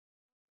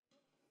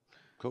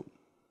Cool.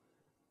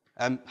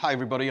 Hi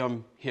everybody,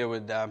 I'm here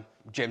with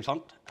James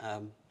Hunt.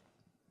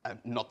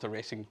 Not the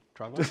racing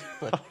driver,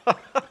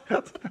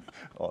 but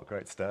Oh,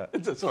 great start.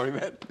 sorry,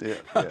 man.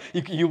 Yeah.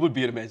 You would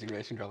be an amazing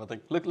racing driver. I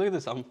think. Look at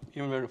this. I'm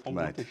even wearing a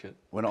Formula One Mate, t-shirt.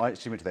 when I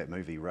actually went to that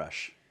movie,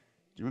 Rush,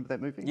 do you remember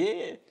that movie?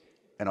 Yeah,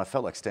 And I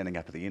felt like standing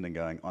up at the end and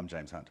going, I'm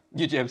James Hunt.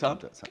 you're James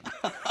Hunt. James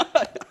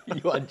Hunt.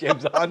 You are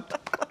James Hunt.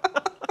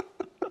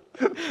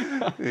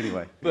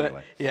 Anyway.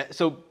 Yeah,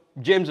 so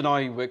James and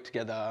I worked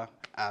together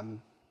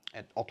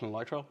at Auckland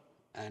Light Rail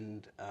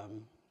and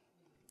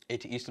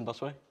AT Eastern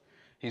Busway.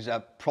 He's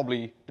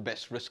probably the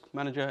best risk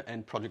manager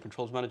and project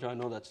controls manager I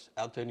know that's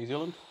out there in New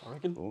Zealand, I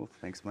reckon. Oh,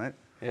 thanks, mate.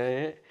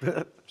 Yeah.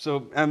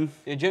 So,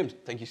 yeah, James,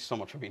 thank you so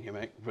much for being here,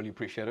 mate. Really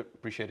appreciate it.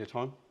 Appreciate your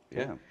time.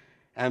 Yeah.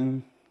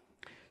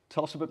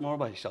 Tell us a bit more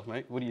about yourself,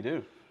 mate. What do you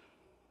do?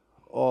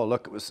 Oh,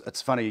 look,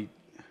 it's funny,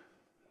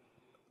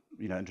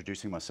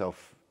 introducing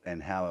myself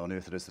and how on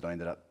earth it is that I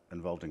ended up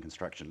involved in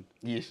construction.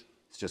 Yes.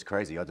 It's just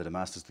crazy. I did a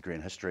master's degree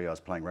in history. I was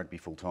playing rugby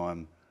full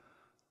time.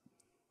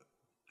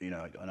 And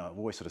I've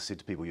always sort of said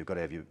to people, you've got to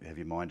have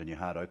your mind and your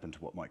heart open to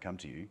what might come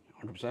to you.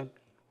 100%.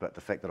 But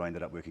the fact that I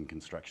ended up working in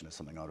construction is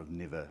something I would have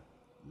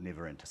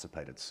never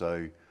anticipated.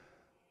 So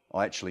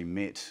I actually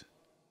met,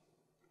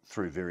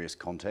 through various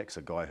contacts,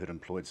 a guy who'd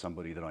employed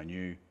somebody that I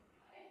knew.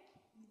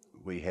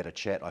 We had a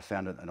chat. I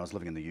found it, and I was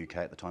living in the UK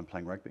at the time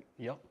playing rugby.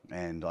 Yep.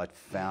 And I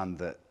found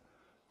that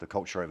the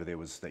culture over there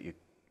was that you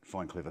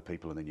find clever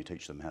people and then you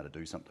teach them how to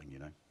do something,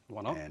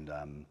 Why not?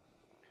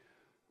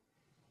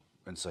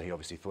 And so he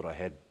obviously thought I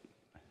had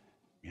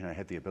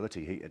the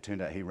ability. It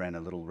turned out he ran a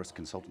little risk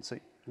consultancy.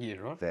 Yeah,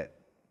 right. That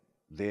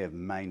their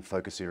main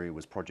focus area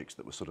was projects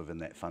that were sort of in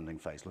that funding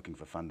phase, looking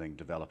for funding,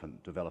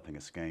 developing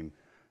a scheme,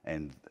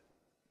 and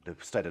the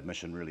stated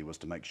mission really was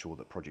to make sure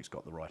that projects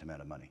got the right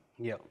amount of money.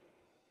 Yeah.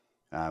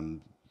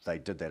 They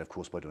did that, of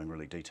course, by doing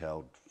really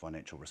detailed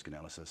financial risk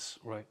analysis,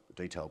 Right.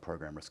 detailed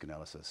program risk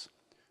analysis,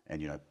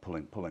 and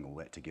pulling all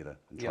that together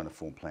and trying to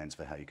form plans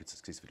for how you could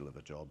successfully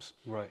deliver jobs.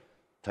 Right.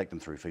 Take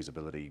them through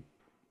feasibility,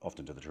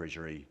 often to the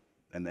treasury,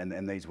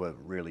 and these were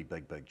really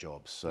big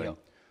jobs. So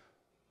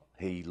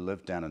he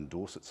lived down in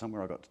Dorset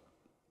somewhere.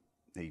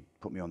 He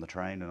put me on the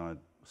train and I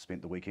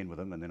spent the weekend with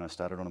him, and then I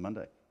started on a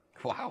Monday.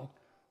 Wow.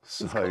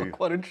 So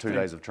Quite interesting. 2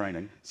 days of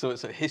training. So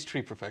it's a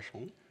history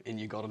professional, and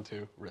you got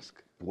into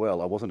risk.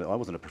 Well, I wasn't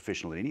a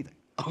professional at anything.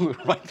 Oh,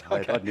 right.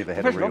 Okay. I'd never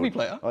had Professional rugby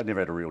player. I'd never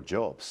had a real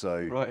job.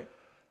 So Right.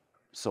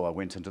 So I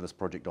went into this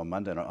project on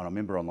Monday, and I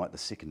remember on like the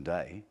second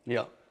day,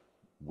 Yeah.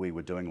 we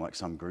were doing like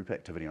some group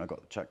activity, and I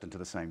got chucked into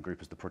the same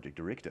group as the project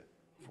director.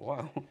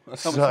 Wow. That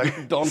So,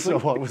 sounds daunting.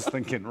 so I was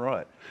thinking,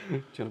 right, Do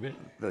you want a bit?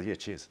 well, yeah,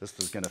 cheers. This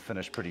is going to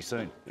finish pretty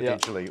soon, Yeah.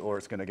 potentially, or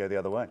it's going to go the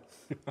other way.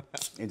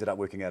 Ended up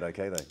working out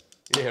okay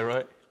though. Yeah,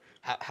 right.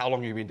 How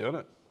long have you been doing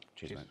it?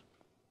 Cheers, mate.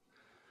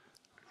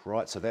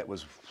 Right, so that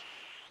was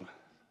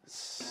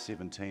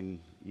 17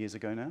 years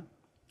ago now.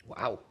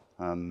 Wow.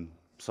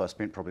 So I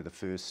spent probably the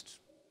first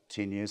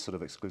 10 years sort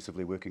of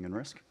exclusively working in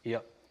risk.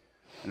 Yep.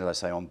 And as I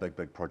say, on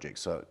big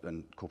projects, so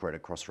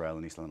incorporated Crossrail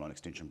and Eastland Line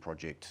Extension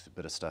project, a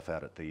bit of stuff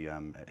out at the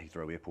at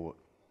Heathrow Airport.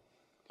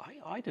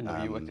 I didn't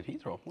know you worked at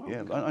Heathrow. Wow.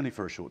 Yeah, only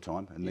for a short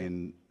time, and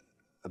then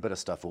a bit of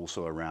stuff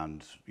also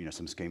around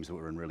some schemes that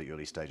were in really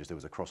early stages. There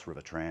was a Cross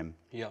River tram,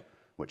 Yep.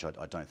 which I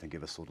don't think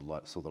ever saw the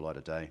light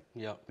of day.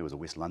 Yep. There was a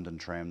West London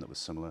tram that was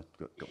similar,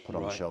 got put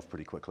on the Right. shelf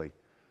pretty quickly,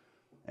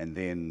 and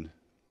then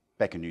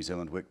back in New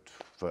Zealand worked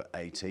for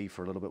AT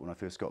for a little bit when I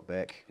first got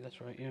back. That's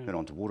right. Yeah. Then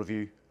on to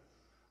Waterview,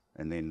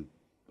 and then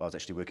I was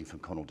actually working from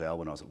Connell Dowell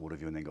when I was at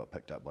Waterview, and then got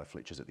picked up by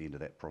Fletcher's at the end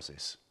of that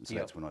process. And so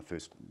Yep. that's when I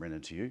first ran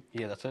into you.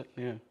 Yeah, that's it.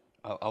 Yeah.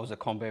 I was at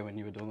Combe when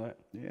you were doing that.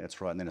 Yeah,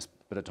 that's right. And then a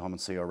bit of time on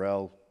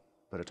CRL,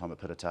 bit of time at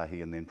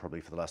Pitatahi, and then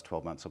probably for the last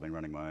 12 months I've been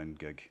running my own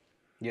gig.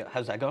 Yeah.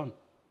 How's that going?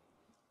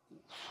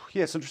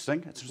 Yeah, it's interesting.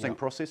 It's an interesting Yeah.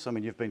 process. I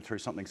mean, you've been through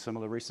something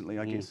similar recently,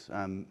 I guess.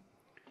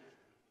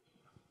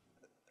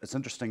 It's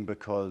interesting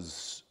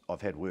because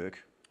I've had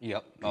work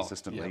Yep.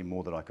 consistently, Oh,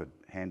 more than I could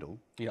handle.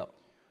 yeah.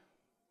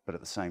 But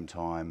at the same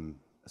time,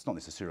 it's not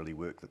necessarily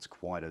work that's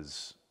quite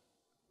as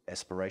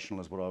aspirational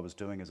as what I was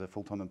doing as a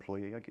full-time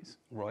employee, I guess.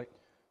 Right.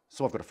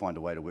 So I've got to find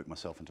a way to work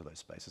myself into those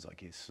spaces, I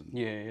guess, and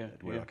Yeah.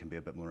 where I can be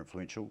a bit more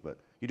influential. But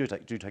you do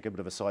take a bit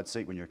of a side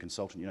seat when you're a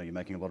consultant. You're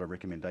making a lot of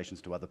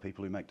recommendations to other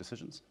people who make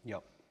decisions,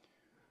 Yep.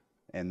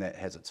 and that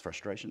has its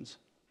frustrations.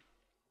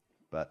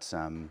 But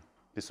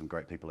there's some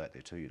great people out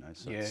there too,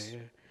 So Yeah.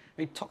 I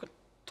mean,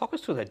 talk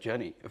us through that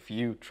journey of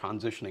you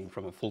transitioning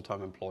from a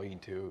full-time employee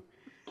to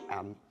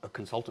a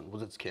consultant.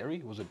 Was it scary?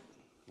 Was it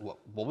what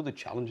were the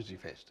challenges you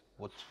faced?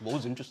 What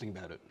was interesting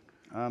about it?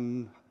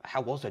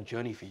 How was that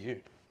journey for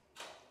you?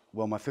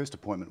 Well, my first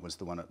appointment was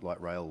the one at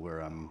Light Rail where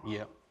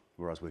Yeah.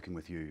 where I was working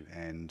with you,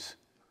 and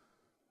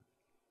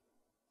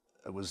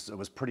it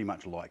was pretty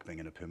much like being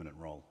in a permanent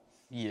role.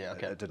 Yeah.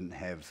 Okay. It didn't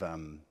have.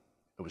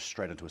 It was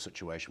straight into a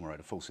situation where I had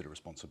a full set of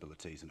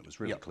responsibilities, and it was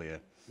really Yep.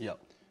 clear. Yep.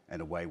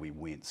 And away we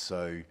went.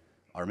 So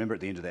I remember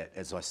at the end of that,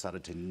 as I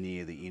started to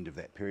near the end of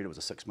that period, it was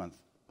a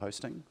 6-month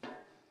posting.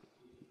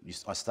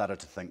 I started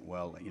to think,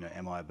 well,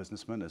 am I a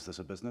businessman? Is this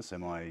a business?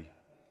 Am I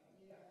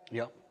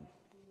Yeah.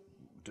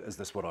 Is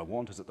this what I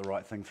want? Is it the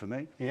right thing for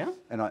me? Yeah.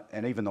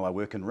 And even though I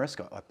work in risk,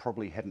 I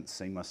probably hadn't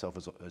seen myself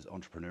as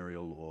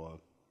entrepreneurial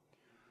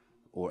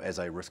or as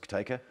a risk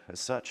taker as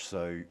such.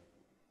 So,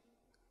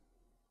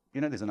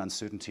 there's an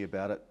uncertainty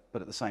about it,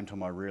 but at the same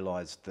time I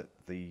realised that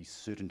the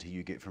certainty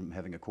you get from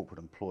having a corporate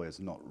employer is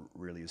not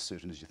really as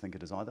certain as you think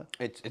it is either.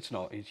 It's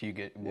not. It's you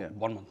get 1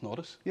 month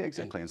notice. Yeah,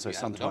 exactly. And so you're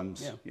out the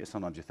door.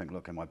 sometimes you think,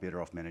 look, am I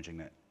better off managing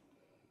that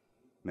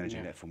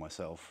for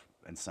myself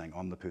and saying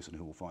I'm the person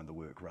who will find the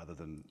work rather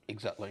than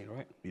Exactly,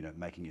 right.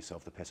 making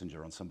yourself the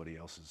passenger on somebody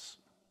else's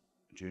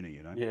journey.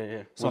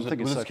 Yeah. So was I'm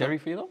thinking it so scary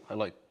for you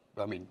though?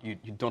 You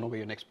don't know where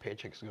your next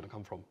paycheck is going to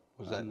come from.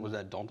 Was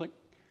that daunting?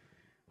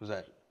 Was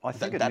that I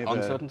think that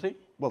uncertainty?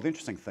 Well, the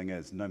interesting thing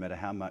is, no matter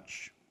how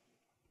much,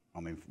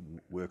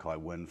 work I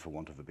win, for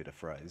want of a better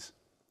phrase,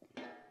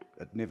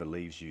 it never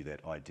leaves you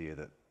that idea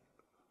that,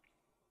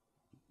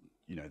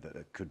 that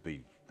it could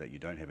be that you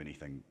don't have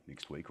anything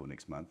next week or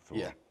next month. Or,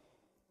 Yeah.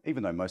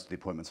 Even though most of the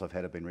appointments I've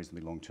had have been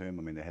reasonably long term,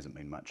 there hasn't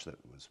been much that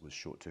was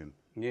short term.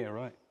 Yeah,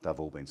 right. They've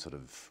all been sort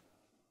of,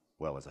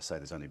 well, as I say,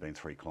 there's only been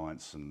 3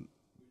 clients and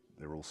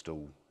they're all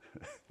still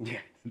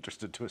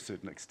interested to a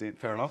certain extent.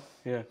 Fair enough.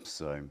 Yeah.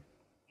 So,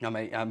 For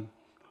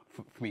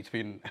me, it's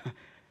been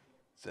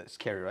it's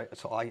scary, right?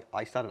 So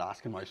I started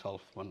asking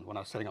myself when I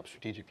was setting up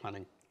strategic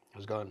planning, I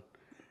was going,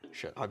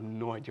 shit, I have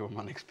no idea where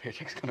my next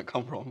paycheck's going to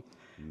come from.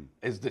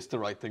 Is this the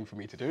right thing for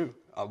me to do?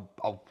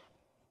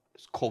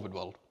 It's COVID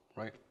world,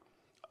 right?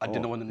 I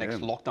didn't know when the next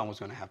lockdown was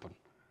going to happen.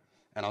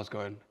 And I was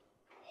going,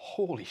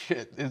 holy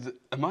shit,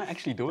 am I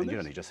actually doing and this? you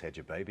only just had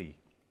your baby.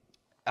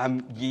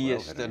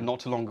 Yes,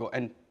 not too long ago.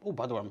 And,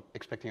 by the way, I'm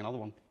expecting another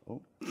one.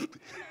 Oh.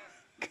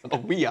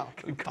 We are.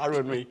 Cara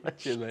and me.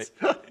 Cheers, mate.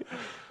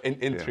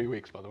 In 3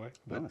 weeks, by the way.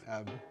 But,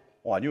 Nice.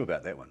 I knew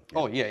about that one.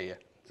 Oh, yeah.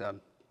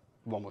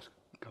 One was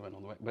coming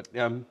on the way. But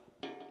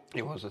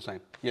it was the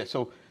same. Yeah,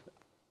 so,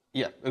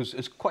 it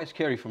was quite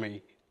scary for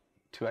me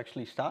to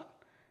actually start.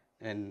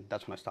 And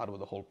that's when I started with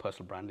the whole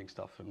personal branding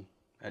stuff. And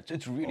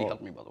it's really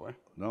helped me, by the way.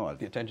 No,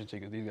 The attention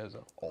seekers, these guys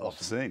are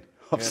awesome.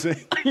 I've seen.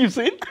 You've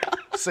seen?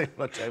 I've seen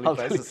on a daily I'll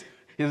tell you, basis.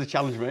 here's a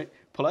challenge, mate.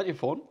 Pull out your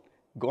phone,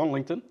 go on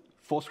LinkedIn,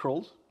 4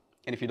 scrolls,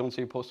 and if you don't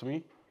see a post of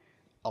me,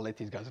 I'll let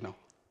these guys know.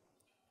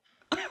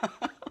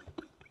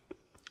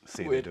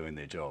 See, they're doing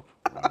their job.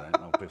 Right?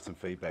 I'll give some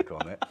feedback on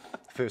that.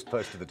 First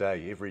post of the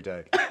day, every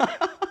day.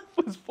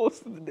 First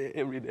post of the day,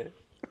 every day.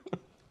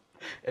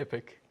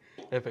 Epic.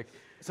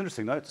 It's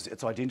interesting though,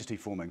 it's identity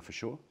forming for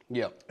sure.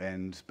 Yeah.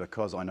 And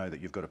because I know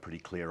that you've got a pretty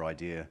clear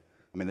idea,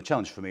 the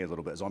challenge for me a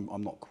little bit is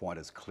I'm not quite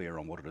as clear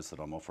on what it is that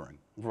I'm offering.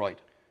 Right.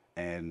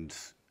 And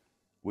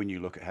when you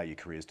look at how your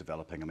career is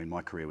developing,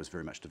 my career was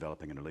very much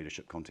developing in a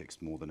leadership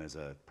context more than as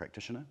a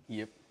practitioner.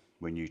 Yep.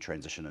 When you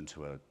transition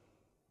into a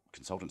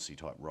consultancy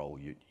type role,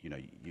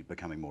 you're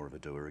becoming more of a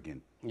doer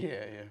again.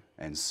 Yeah.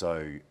 And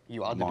so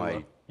You are the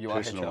doer. You are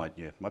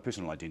HR. my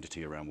personal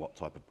identity around what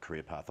type of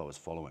career path I was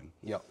following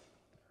Yep.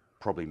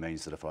 probably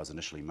means that if I was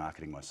initially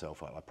marketing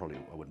myself, I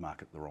would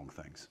market the wrong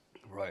things.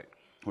 Right.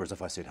 Whereas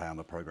if I said, hey, I'm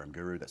a program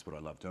guru, that's what I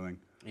love doing,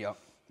 Yep.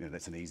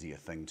 that's an easier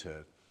thing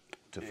to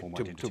form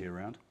identity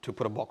around. To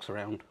put a box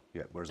around.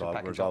 Yeah, whereas to I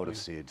package would up, have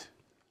said,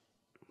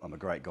 I'm a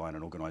great guy in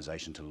an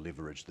organisation to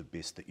leverage the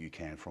best that you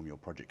can from your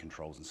project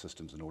controls and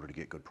systems in order to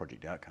get good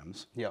project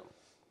outcomes. Yep.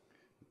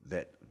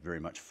 That very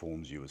much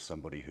forms you as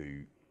somebody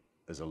who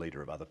is a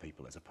leader of other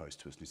people as opposed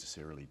to as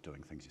necessarily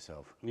doing things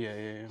yourself.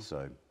 Yeah.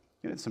 So,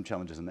 there's some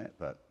challenges in that,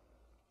 but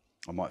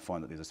I might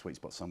find that there's a sweet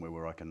spot somewhere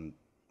where I can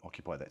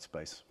occupy that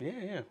space.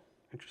 Yeah.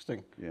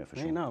 Interesting. Yeah, for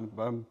sure. No,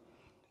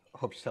 I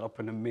hope you set up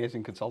an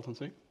amazing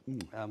consultancy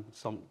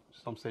some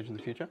stage in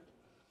the future.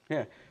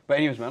 Yeah. But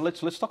anyways, man, let's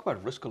talk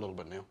about risk a little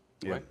bit now.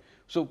 Yeah. Right?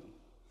 So,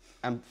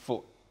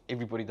 for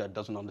everybody that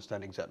doesn't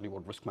understand exactly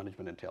what risk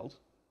management entails,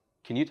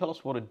 can you tell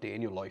us what a day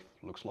in your life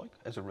looks like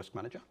as a risk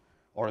manager?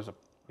 Or as a,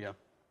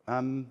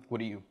 what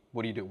do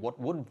you do?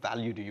 What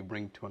value do you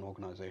bring to an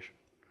organization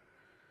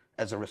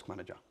as a risk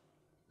manager?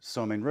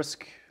 So,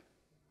 risk,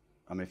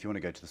 if you want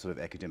to go to the sort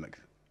of academic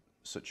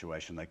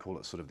situation, they call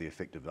it sort of the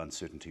effect of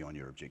uncertainty on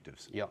your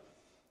objectives. Yeah.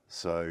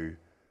 So,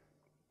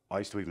 I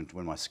used to even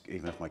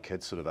if my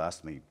kids sort of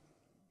asked me,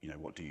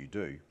 what do you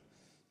do?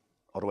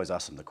 I'd always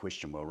ask them the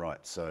question, well,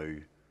 right, so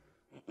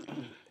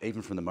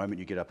even from the moment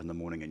you get up in the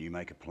morning and you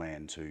make a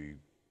plan to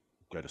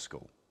go to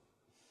school,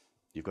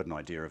 you've got an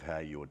idea of how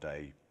your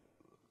day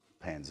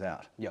pans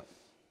out. Yeah.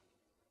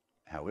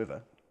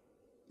 However,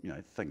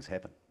 things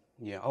happen.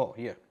 Yeah. Oh,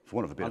 yeah. For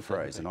want of a better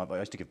phrase, and I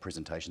used to give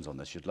presentations on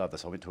this. You'd love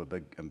this. I went to a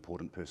big,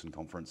 important person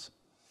conference,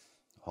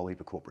 a whole heap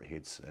of corporate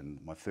heads, and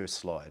my first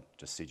slide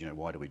just said,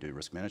 why do we do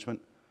risk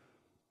management?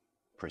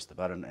 Press the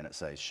button and it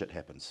says, shit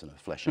happens, and a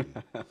flashing.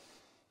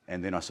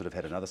 And then I sort of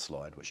had another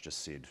slide which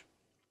just said,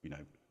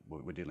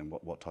 we're dealing,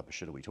 what type of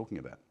shit are we talking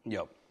about?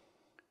 Yep.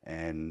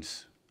 And,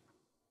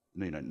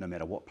 no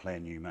matter what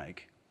plan you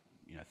make,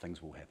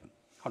 things will happen.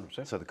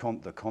 100%. So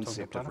the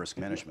concept of risk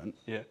management,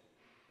 Yeah.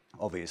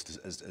 obvious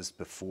is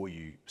before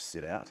you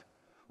set out,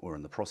 or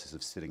in the process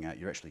of setting out,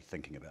 you're actually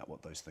thinking about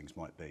what those things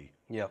might be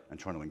Yeah. and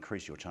trying to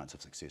increase your chance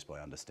of success by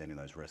understanding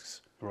those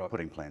risks, Right.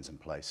 putting plans in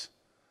place.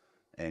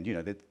 And,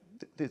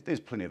 there's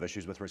plenty of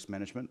issues with risk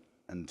management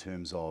in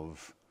terms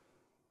of,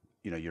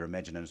 your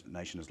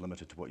imagination is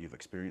limited to what you've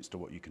experienced or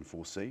what you can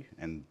foresee.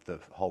 And the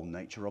whole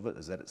nature of it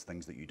is that it's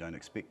things that you don't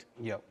expect.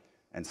 Yeah.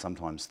 And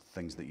sometimes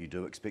things that you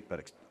do expect,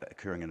 but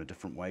occurring in a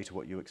different way to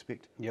what you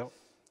expect. Yeah.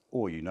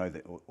 Or you know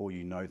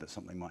that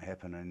something might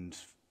happen, and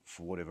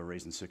for whatever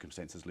reason,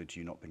 circumstances led to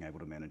you not being able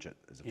to manage it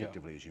as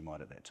effectively as you might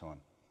at that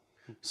time.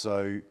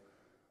 So,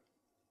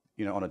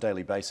 on a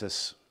daily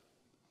basis,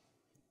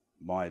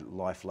 my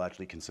life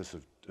largely consists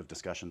of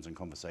discussions and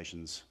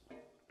conversations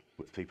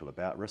with people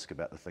about risk,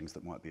 about the things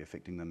that might be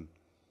affecting them.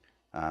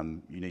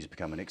 You need to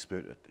become an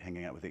expert at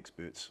hanging out with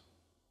experts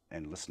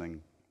and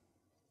listening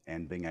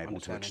and being able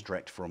to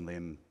extract from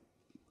them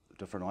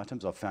different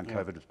items. I've found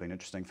COVID has been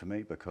interesting for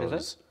me because...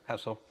 Is it? How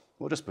so?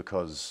 Well, just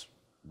because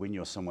when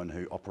you're someone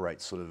who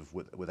operates sort of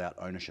without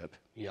ownership,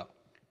 Yeah.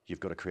 you've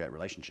got to create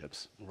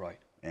relationships. Right.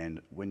 And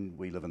when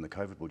we live in the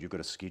COVID world, you've got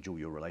to schedule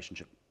your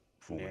relationship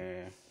forming.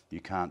 Yeah.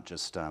 You can't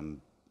just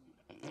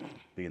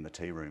be in the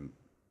tea room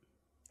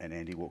and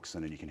Andy walks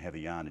in and you can have a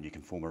yarn and you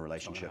can form a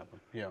relationship.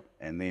 Yeah.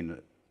 And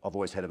then I've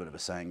always had a bit of a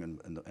saying,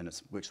 and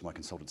it works with my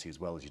consultancy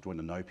as well, is you want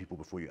to know people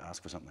before you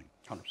ask for something.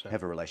 100%.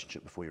 Have a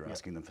relationship before you're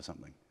asking them for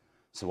something.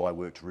 So I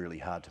worked really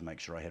hard to make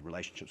sure I had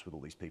relationships with all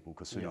these people,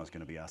 because soon I was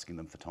going to be asking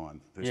them for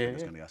time. First thing I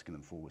was going to be asking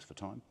them for was for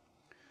time.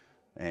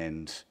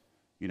 And,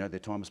 their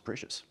time is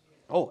precious.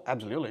 Oh,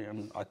 absolutely.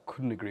 And I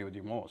couldn't agree with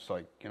you more. It's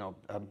like,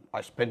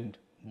 I spend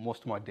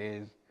most of my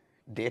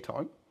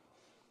daytime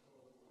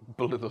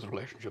building those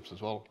relationships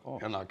as well. Oh.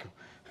 And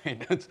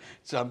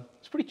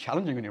it's pretty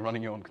challenging when you're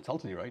running your own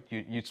consultancy, right?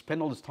 You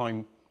spend all this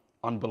time,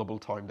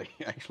 unbillable time, that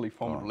you actually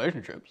form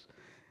relationships.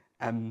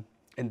 And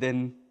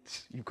then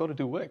you've got to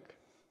do work.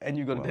 And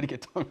you've got to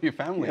dedicate time to your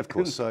family. Yeah, of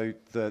course. So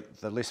the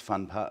less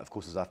fun part, of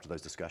course, is after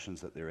those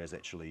discussions that there is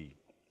actually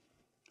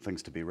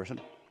things to be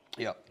written.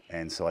 Yeah.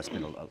 And so I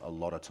spend a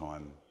lot of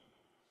time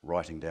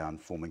writing down,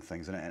 forming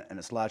things. And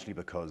it's largely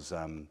because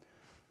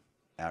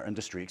our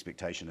industry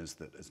expectation is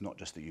that it's not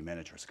just that you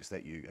manage risk, it's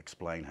that you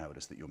explain how it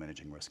is that you're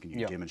managing risk and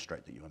you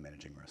demonstrate that you are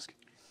managing risk.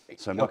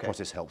 So my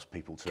process helps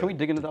people to, Can we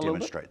dig into that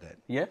demonstrate a little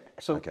bit? that. Yeah.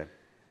 So, okay.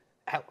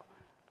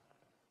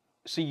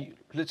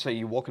 Let's say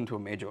you walk into a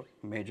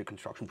major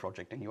construction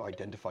project and you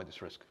identify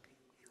this risk.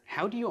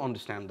 How do you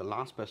understand the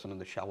last person in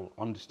the shovel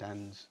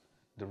understands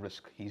the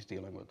risk he's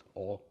dealing with,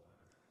 or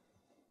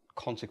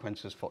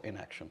consequences for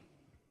inaction?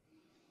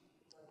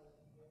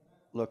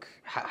 Look,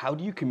 how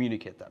do you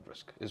communicate that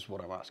risk is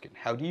what I'm asking.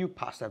 How do you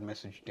pass that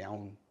message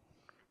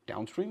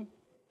downstream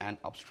and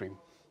upstream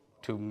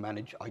to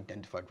manage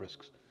identified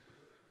risks?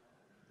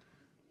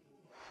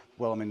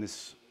 well, I mean,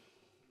 it's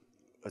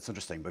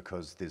interesting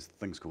because there's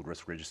things called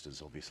risk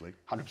registers, obviously.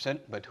 100%,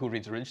 but who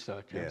reads a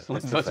register? Yeah,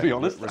 Let's be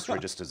honest. Risk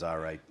registers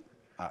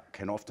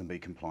can often be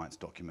compliance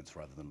documents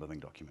rather than living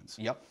documents.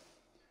 Yep.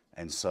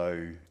 And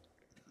so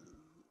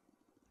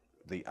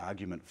the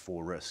argument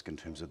for risk in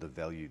terms of the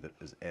value that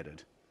is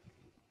added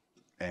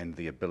and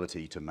the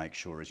ability to make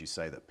sure, as you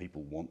say, that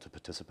people want to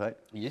participate.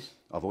 Yes.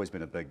 I've always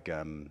been a big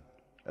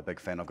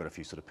fan. I've got a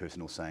few sort of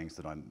personal sayings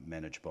that I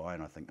manage by,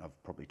 and I think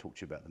I've probably talked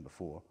to you about them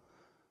before.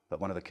 But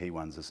one of the key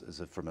ones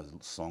is from a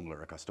song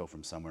lyric I stole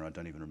from somewhere. I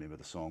don't even remember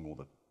the song or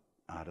the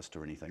artist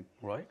or anything.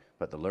 Right.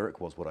 But the lyric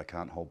was, "What I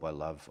can't hold by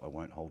love, I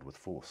won't hold with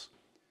force."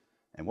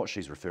 And what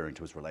she's referring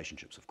to is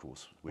relationships, of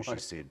course, where she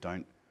said,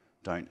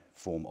 don't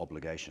form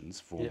obligations,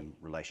 form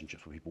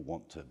relationships where people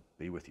want to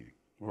be with you.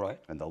 Right.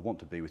 And they'll want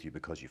to be with you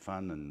because you're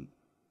fun and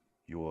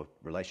your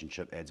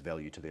relationship adds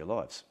value to their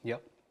lives.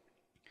 Yep.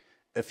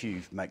 If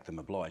you make them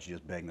obliged, you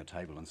just bang the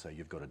table and say,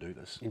 you've got to do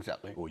this.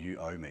 Exactly. Or you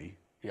owe me.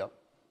 Yep.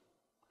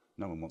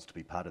 No one wants to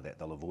be part of that.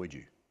 They'll avoid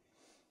you.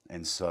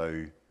 And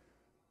so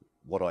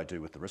what I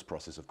do with the risk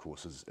process, of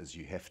course, is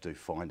you have to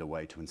find a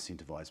way to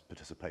incentivize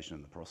participation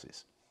in the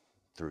process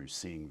through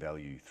seeing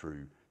value,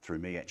 through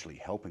me actually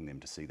helping them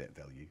to see that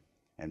value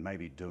and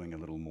maybe doing a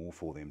little more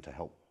for them to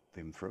help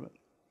them through it.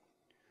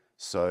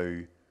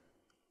 So,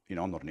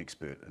 I'm not an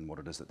expert in what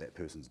it is that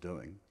person's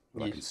doing,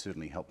 but I can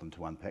certainly help them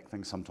to unpack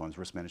things. Sometimes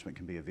risk management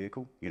can be a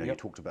vehicle. You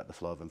talked about the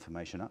flow of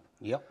information up.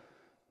 Yep.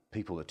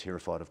 People are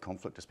terrified of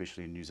conflict,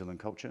 especially in New Zealand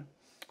culture.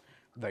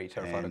 Very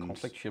terrified of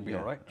conflict. She'll be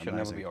all right. She'll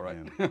amazing. never be all right.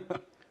 Yeah.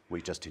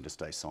 We just tend to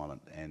stay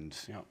silent. And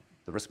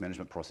the risk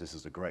management process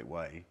is a great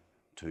way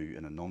to,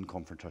 in a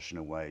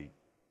non-confrontational way,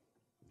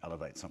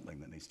 elevate something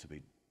that needs to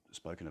be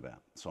spoken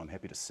about. So I'm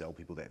happy to sell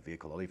people that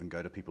vehicle. I'll even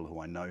go to people who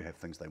I know have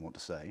things they want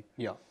to say.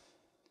 Yeah.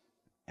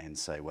 And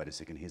say, wait a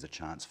second, here's a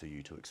chance for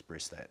you to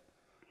express that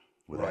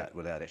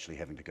without actually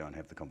having to go and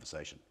have the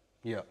conversation.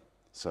 Yeah.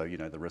 So,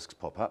 the risks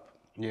pop up.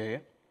 Yeah.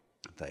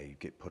 They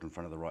get put in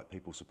front of the right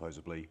people,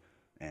 supposedly,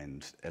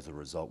 and as a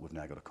result, we've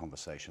now got a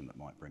conversation that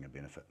might bring a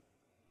benefit.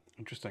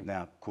 Interesting.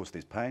 Now, of course,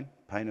 there's pain.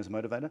 Pain is a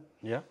motivator.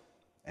 Yeah.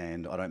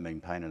 And I don't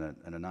mean pain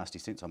in a nasty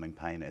sense. I mean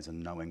pain as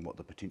in knowing what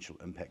the potential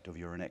impact of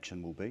your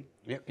inaction will be.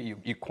 Yeah, you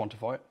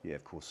quantify it. Yeah,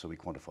 of course. So we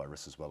quantify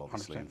risks as well,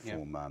 obviously, and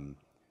form.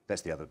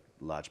 that's the other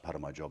large part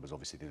of my job is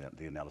obviously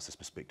the analysis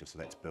perspective. So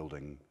that's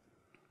building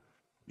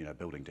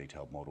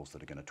detailed models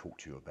that are going to talk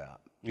to you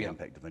about the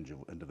impact of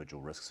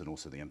individual risks and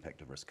also the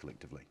impact of risk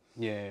collectively.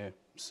 Yeah.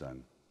 So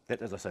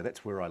that, as I say,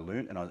 that's where I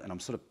learned, and I'm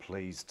sort of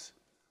pleased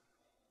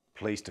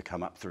to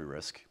come up through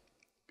risk.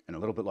 And a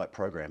little bit like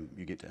program,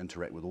 you get to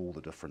interact with all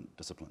the different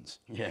disciplines.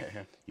 Yeah.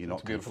 You're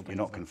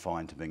not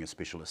confined to being a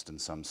specialist in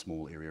some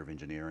small area of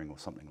engineering or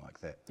something like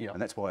that. Yeah.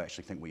 And that's why I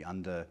actually think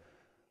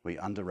we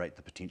underrate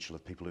the potential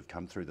of people who've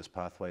come through this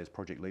pathway as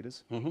project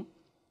leaders,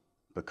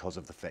 because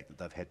of the fact that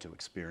they've had to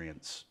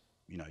experience,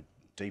 get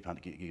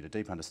a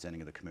deep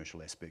understanding of the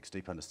commercial aspects,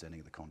 deep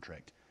understanding of the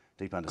contract,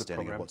 deep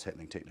understanding of what's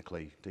happening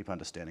technically, deep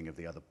understanding of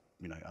the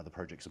other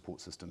project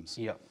support systems.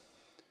 Yeah.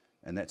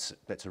 And that's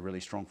a really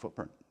strong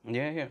footprint.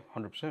 Yeah,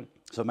 100%.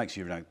 So it makes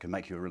you, can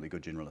make you a really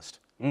good generalist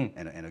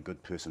and a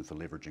good person for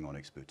leveraging on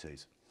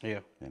expertise. Yeah.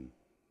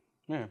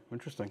 Yeah,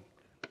 interesting.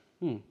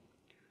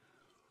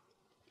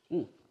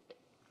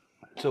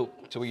 So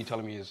what you're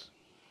telling me is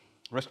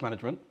risk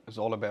management is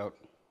all about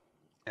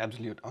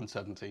absolute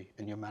uncertainty,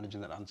 and you're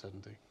managing that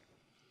uncertainty.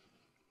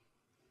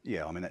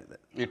 Yeah, I mean,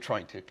 You're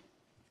trying to.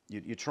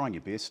 You're trying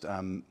your best.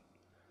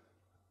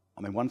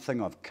 One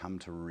thing I've come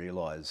to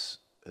realise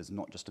is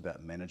not just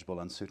about manageable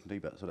uncertainty,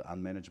 but sort of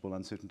unmanageable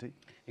uncertainty.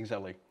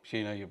 Exactly.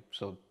 So,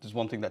 so there's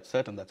one thing that's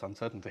certain, that's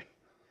uncertainty.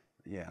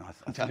 Yeah,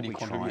 and I think we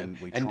try and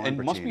and it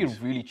must be a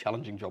really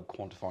challenging job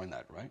quantifying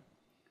that, right?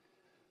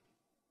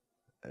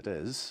 It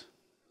is,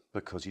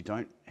 because you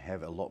don't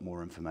have a lot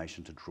more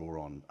information to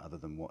draw on other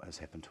than what has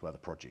happened to other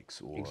projects.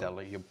 Or,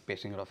 exactly, you're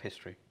basing it off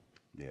history.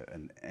 Yeah,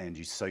 and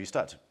you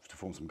start to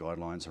form some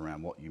guidelines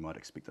around what you might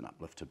expect an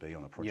uplift to be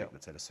on a project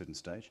that's at a certain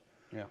stage.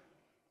 Yeah.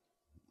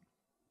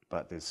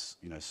 But there's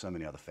so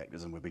many other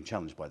factors, and we've been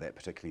challenged by that,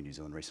 particularly in New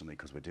Zealand recently,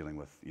 because we're dealing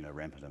with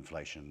rampant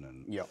inflation,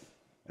 and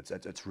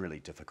it's really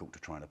difficult to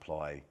try and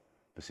apply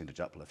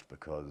percentage uplift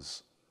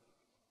because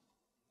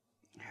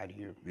how do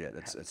you? Yeah,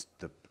 it's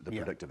the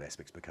predictive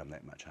aspects become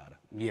that much harder.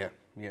 Yeah.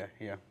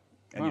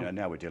 And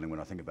now we're dealing, when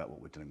I think about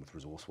what we're dealing with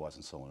resource-wise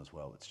and so on as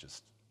well, it's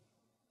just,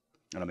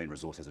 and I mean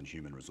resource as in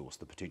human resource,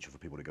 the potential for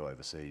people to go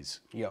overseas.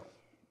 Yeah.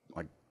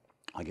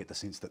 I get the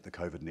sense that the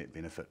COVID net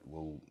benefit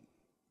will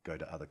go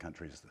to other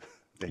countries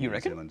than You New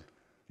reckon? Zealand.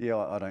 Yeah,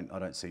 I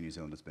don't see New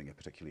Zealand as being a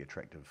particularly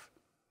attractive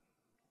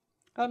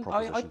I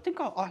proposition. think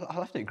I'll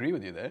have to agree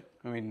with you there.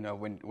 I mean,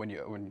 when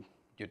your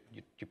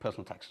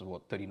personal tax is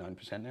what,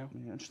 39% now?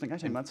 Yeah, interesting.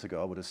 18 months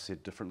ago, I would have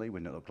said differently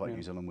when it looked like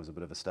New Zealand was a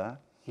bit of a star.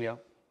 Yeah.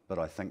 But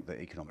I think the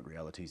economic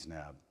realities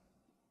now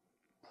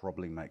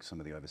probably make some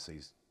of the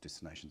overseas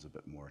destinations a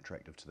bit more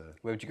attractive to the.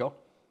 Where would you go?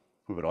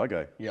 Where would I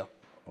go? Yeah.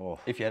 Oh,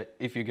 If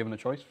you're given a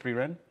choice, free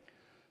reign.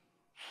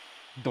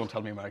 Don't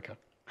tell me America.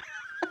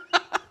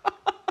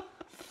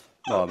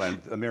 no, I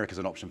mean America's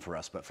an option for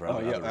us, but for other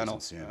I know.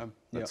 reasons, yeah.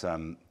 But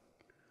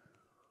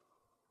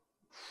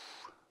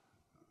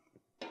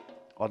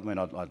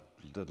I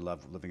did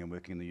love living and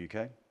working in the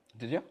UK.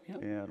 Did you? Yeah.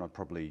 Yeah, and I'll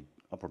probably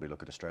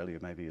look at Australia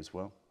maybe as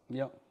well.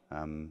 Yeah.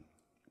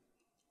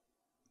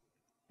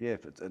 Yeah,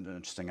 it's an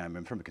interesting. I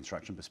mean, from a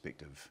construction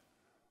perspective,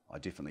 I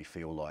definitely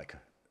feel like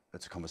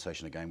it's a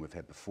conversation again we've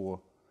had before,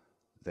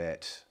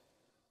 that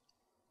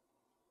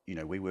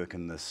we work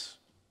in this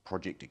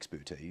project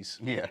expertise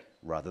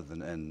rather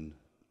than in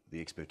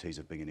the expertise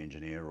of being an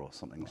engineer or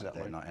something like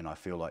that. And I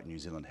feel like New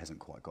Zealand hasn't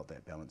quite got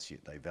that balance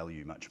yet. They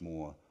value much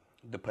more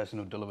the person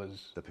who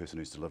delivers. The person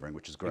who's delivering,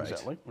 which is great.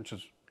 Exactly, which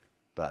is.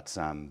 But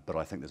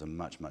I think there's a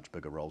much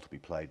bigger role to be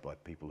played by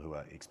people who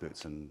are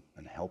experts in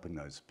helping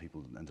those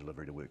people in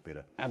delivery to work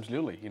better.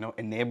 Absolutely,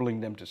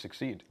 enabling them to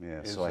succeed.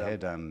 Yeah. So I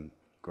had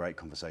great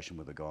conversation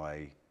with a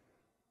guy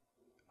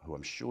who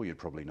I'm sure you'd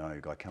probably know,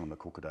 a guy Callum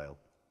McCorkadale.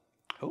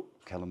 Who?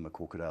 Callum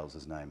McCorkadale's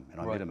his name, and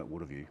I met him at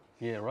Waterview.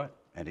 Yeah, right.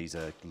 And he's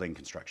a lean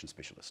construction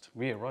specialist.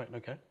 Yeah, right.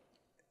 Okay.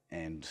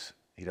 And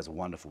he does a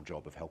wonderful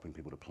job of helping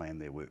people to plan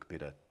their work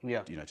better.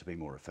 Yeah. To be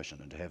more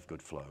efficient and to have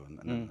good flow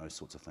and those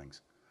sorts of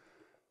things.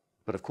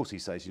 But of course, he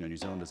says, New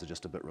Zealanders are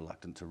just a bit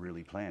reluctant to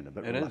really plan,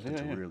 reluctant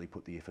to really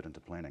put the effort into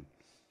planning.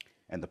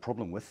 And the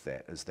problem with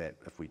that is that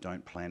if we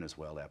don't plan as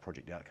well, our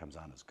project outcomes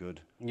aren't as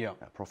good. Yeah.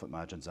 Our profit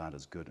margins aren't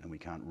as good, and we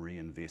can't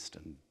reinvest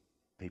in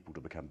people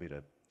to become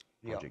better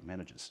project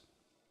managers.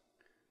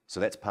 So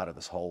that's part of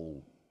this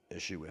whole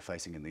issue we're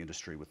facing in the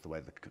industry with the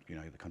way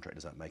the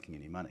contractors aren't making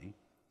any money,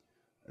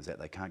 is that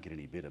they can't get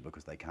any better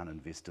because they can't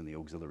invest in the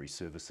auxiliary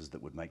services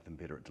that would make them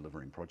better at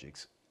delivering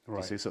projects.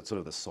 Right. So it's sort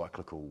of the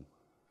cyclical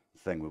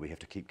thing where we have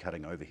to keep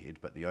cutting overhead,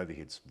 but the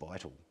overhead's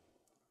vital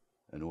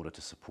in order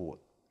to support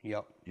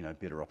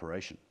better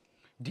operation.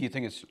 Do you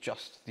think it's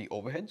just the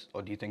overheads,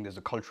 or do you think there's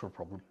a cultural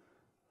problem?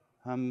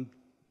 Yeah,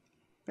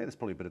 there's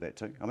probably a bit of that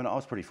too. I mean, I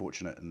was pretty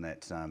fortunate in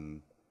that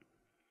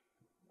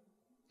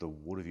the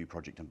Waterview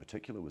project in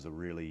particular was a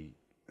really,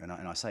 and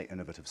I say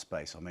innovative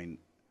space. I mean,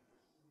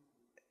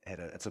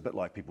 it's a bit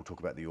like people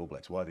talk about the All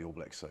Blacks. Why are the All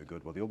Blacks so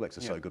good? Well, the All Blacks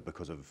are so good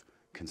because of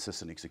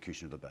consistent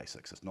execution of the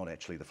basics. It's not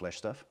actually the flash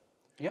stuff.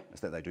 Yeah.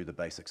 It's that they do the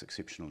basics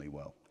exceptionally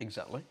well.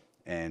 Exactly.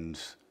 And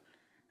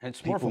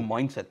it's more of a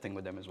mindset thing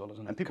with them as well,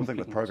 isn't it? And people think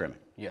with programming.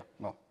 Yeah.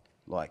 Well.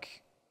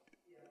 like,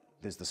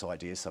 there's this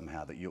idea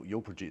somehow that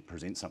you'll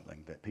present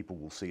something that people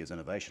will see as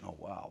innovation. Oh,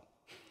 wow.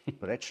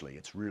 But actually,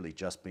 it's really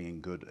just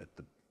being good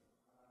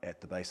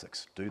at the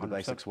basics. Do the 100%.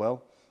 basics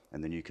well,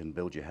 and then you can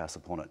build your house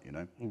upon it, you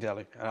know?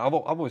 Exactly. And I've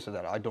always said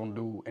that I don't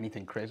do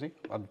anything crazy.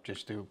 I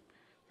just do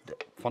the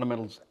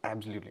fundamentals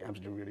absolutely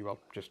really well.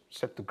 Just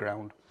set the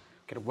ground,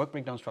 get a work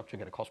breakdown structure,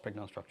 get a cost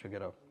breakdown structure,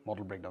 get a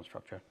model breakdown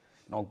structure,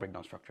 an org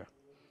breakdown structure,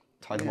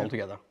 tie them all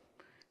together.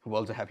 The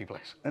world's a happy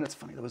place. And it's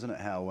funny though, isn't it,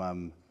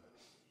 how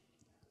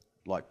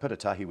like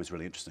Pitatahi was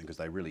really interesting because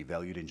they really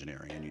valued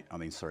engineering,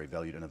 and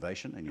valued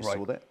innovation, and you Right.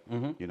 saw that.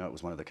 You know, it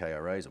was one of the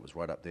KRAs, it was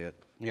right up there,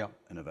 Yeah.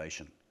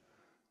 innovation.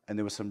 And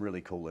there were some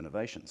really cool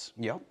innovations.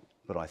 Yeah.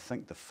 But I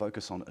think the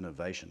focus on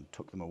innovation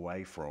took them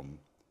away from,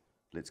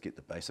 let's get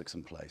the basics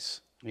in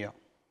place, Yeah.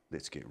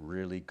 let's get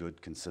really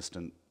good,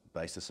 consistent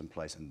basis in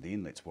place, and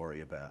then let's worry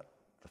about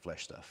the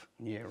flash stuff.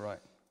 Yeah. Right.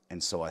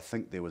 And so I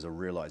think there was a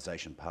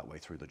realization partway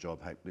through the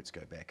job, hey, let's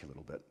go back a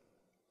little bit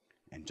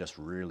and just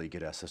really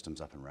get our systems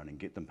up and running,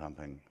 get them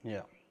pumping,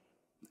 Yeah.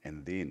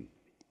 and then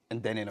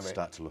And then innovate.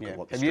 start to look at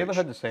what the Have you ever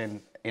stretch- heard the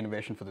saying,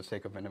 innovation for the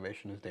sake of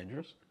innovation is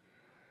dangerous?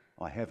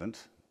 I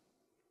haven't.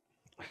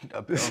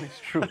 It's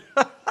true.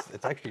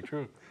 It's actually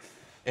true.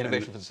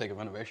 Innovation for the sake of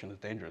innovation is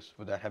dangerous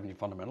without having your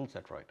fundamentals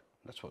set right.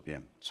 That's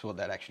what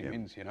that actually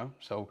means, you know?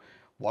 So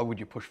why would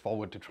you push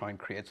forward to try and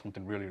create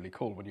something really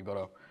cool when you've got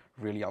a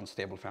really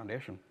unstable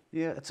foundation?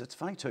 Yeah, it's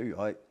funny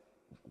too.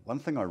 One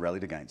thing I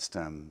rallied against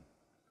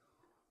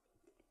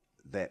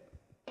that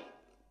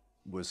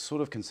was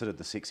sort of considered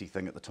the sexy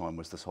thing at the time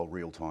was this whole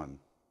real-time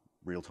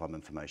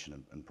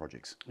information in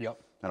projects. Yep.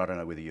 And I don't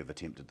know whether you've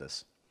attempted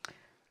this,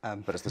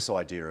 but it's this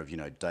idea of, you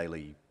know,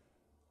 daily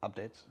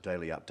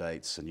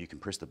updates, and you can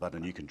press the button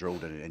and you can drill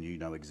it and you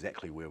know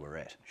exactly where we're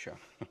at. Sure.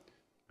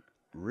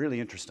 Really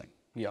interesting.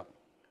 Yep.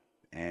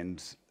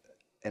 And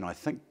I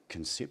think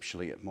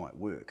conceptually it might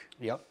work.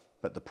 Yep.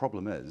 But the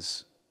problem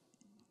is,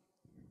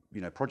 you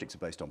know, projects are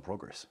based on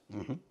progress.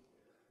 Mm-hmm.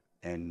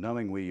 And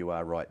knowing where you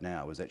are right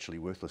now is actually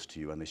worthless to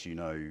you unless you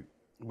know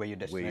Where your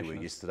where destination you were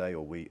is. yesterday,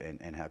 or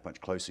and how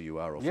much closer you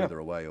are, or Yeah. further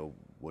away, or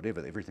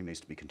whatever. Everything needs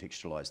to be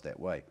contextualized that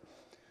way.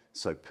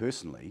 So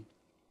personally,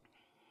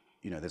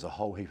 you know, there's a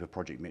whole heap of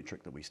project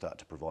metric that we start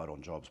to provide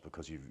on jobs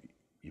because you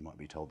might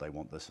be told they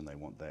want this and they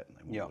want that and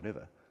they want Yeah.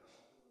 whatever.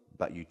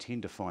 But you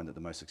tend to find that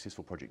the most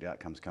successful project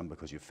outcomes come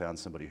because you've found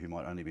somebody who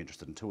might only be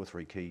interested in 2 or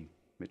 3 key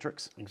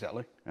metrics,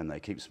 Exactly. and they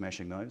keep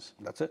smashing those.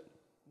 That's it.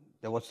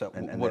 Then what's that?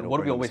 And What that'll do bring we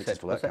on a always say?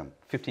 successful What's that? outcome.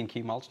 15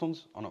 key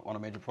milestones on a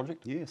major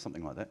project? Yeah,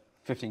 something like that.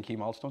 15 key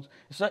milestones.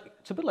 It's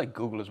a bit like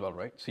Google as well,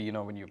 right? So you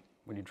know when you're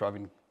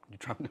driving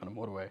down a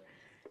motorway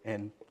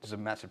and there's a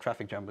massive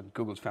traffic jam, but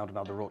Google's found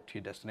another route to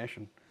your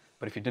destination.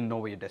 But if you didn't know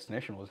where your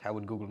destination was, how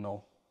would Google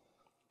know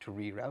to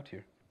reroute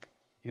you?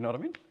 You know what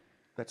I mean?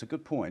 That's a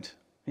good point.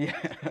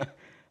 Yeah.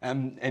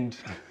 And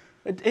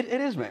it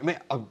is, man.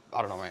 I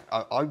don't know, man.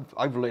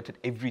 I've related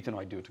everything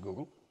I do to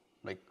Google.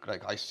 Like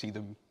I see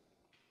them,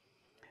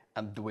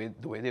 and the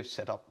way they've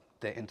set up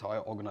their entire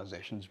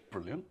organization is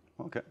brilliant.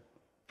 Okay.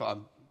 But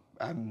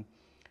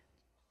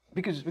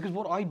because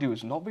what I do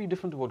is not very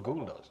different to what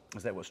Google does.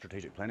 Is that what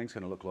strategic planning is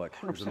going to look like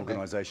as an 100%,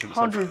 organisation?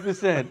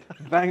 100%.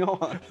 Bang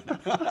on.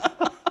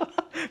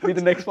 Be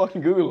the next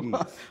fucking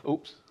Google.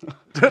 Oops.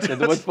 Said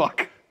the word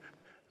fuck.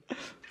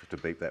 Have to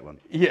beep that one.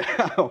 Yeah.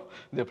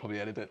 They'll probably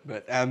edit it.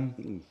 But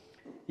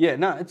yeah,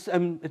 no, it's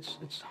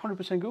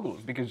 100% Google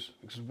because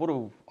what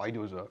do I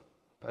do as a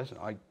person?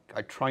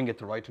 I try and get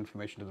the right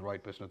information to the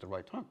right person at the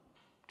right time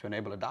to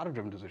enable a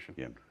data-driven decision.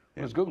 Yeah.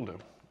 What does Google do?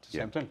 It's the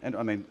same thing. And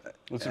I mean,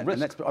 It's a and risk.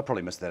 that's, I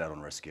probably missed that out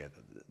on risk. Yeah,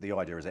 the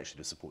idea is actually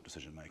to support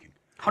decision making,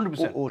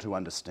 100%. or to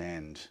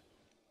understand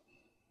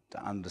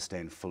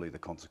fully the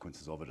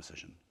consequences of a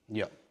decision.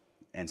 Yeah.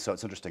 And so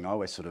it's interesting. I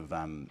always sort of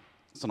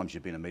sometimes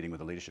you've been in a meeting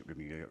with a leadership group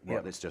and you go, right,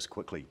 Yeah. let's just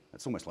quickly.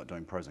 It's almost like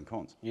doing pros and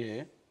cons.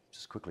 Yeah.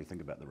 Just quickly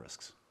think about the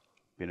risks,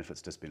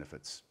 benefits,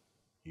 disbenefits,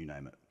 you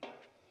name it,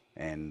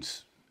 and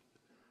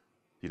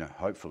you know,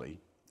 hopefully,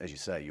 as you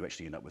say, you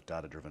actually end up with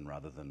data-driven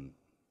rather than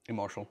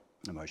Emotional.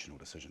 emotional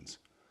decisions.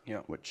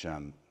 Yeah. Which, yeah,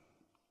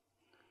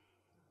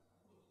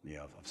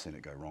 I've seen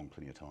it go wrong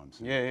plenty of times.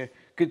 Yeah.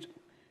 Good.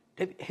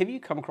 Have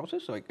you come across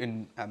this? Like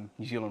in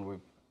New Zealand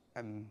with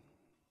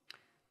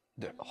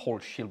the whole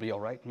 "she'll be all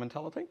right"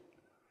 mentality.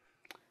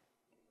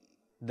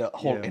 The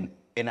whole Yeah.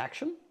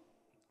 inaction.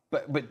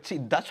 But see,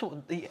 that's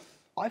what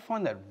I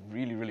find that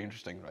really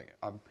interesting. Right.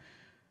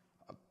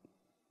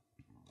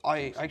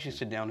 I actually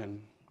sit down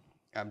and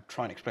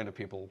try and explain to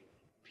people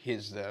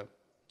here's the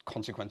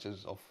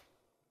consequences of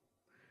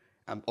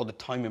or the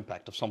time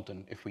impact of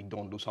something if we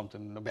don't do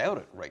something about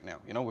it right now.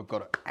 You know, we've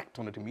got to act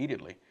on it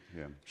immediately.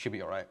 Yeah. She'll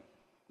be all right.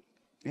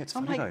 Yeah, it's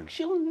I'm funny like, though.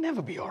 she'll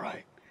never be all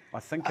right. I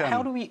think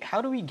How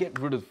do we get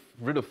rid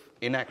of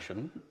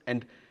inaction?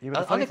 And Yeah, but the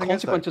are funny there thing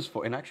is, though- consequences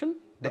for inaction?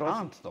 There but I-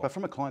 aren't, though. But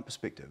from a client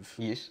perspective,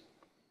 Yes.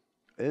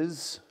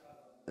 is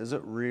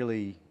it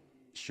really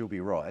she'll be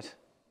right,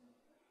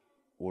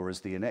 or is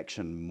the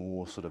inaction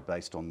more sort of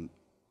based on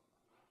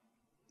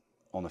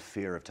a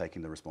fear of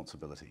taking the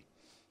responsibility?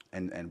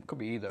 And Could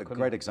be either, A couldn't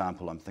great it?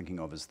 example I'm thinking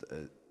of is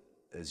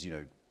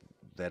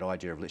that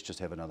idea of let's just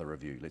have another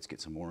review. Let's get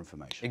some more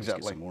information. Let's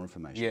Exactly. get some more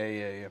information.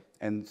 Yeah.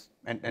 And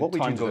And what we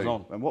time tend to goes do,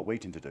 on. and what we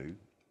tend to do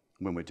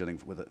when we're dealing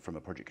with it from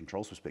a project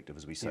controls perspective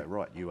is we say,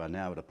 right, you are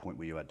now at a point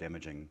where you are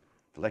damaging,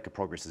 the lack of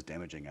progress is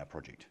damaging our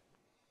project.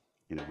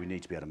 We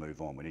need to be able to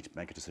move on. We need to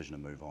make a decision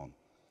and move on.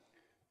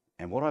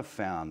 And what I've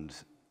found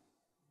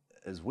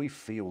is we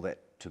feel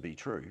that to be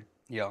true,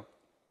 Yeah.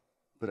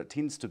 but it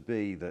tends to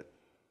be that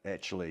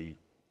actually,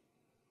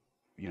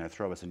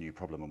 throw us a new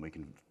problem and we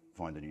can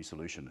find a new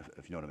solution,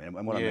 if you know what I mean.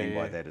 And what I mean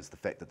by that is the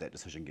fact that that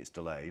decision gets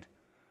delayed,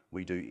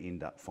 we do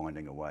end up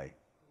finding a way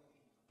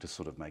to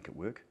sort of make it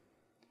work.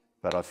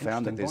 But I've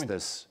found that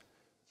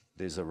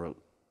there's a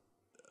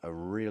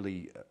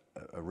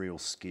real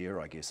scare,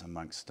 I guess,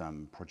 amongst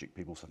project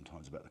people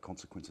sometimes about the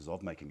consequences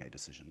of making a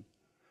decision,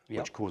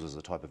 which causes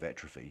a type of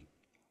atrophy.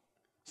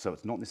 So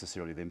it's not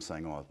necessarily them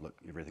saying, oh, look,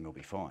 everything will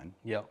be fine.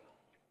 Yeah.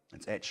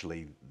 It's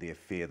actually their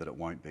fear that it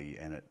won't be,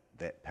 and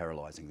that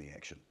paralysing the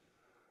action.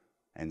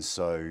 And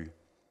so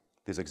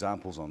there's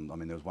examples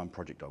there was one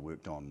project I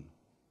worked on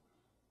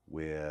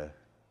where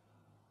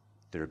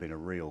there had been a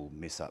real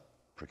mess up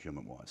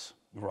procurement-wise.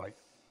 Right.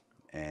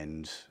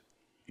 And,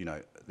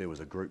 there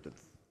was a group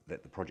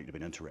that the project had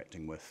been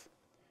interacting with,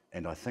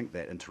 and I think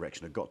that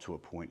interaction had got to a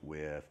point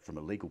where, from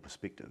a legal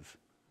perspective,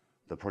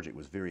 the project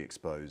was very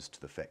exposed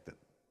to the fact that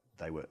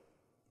they were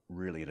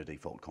really in a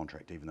default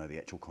contract, even though the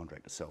actual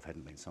contract itself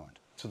hadn't been signed.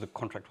 So the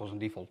contract was in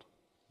default?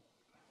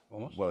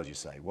 Almost? Well, as you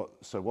say,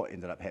 what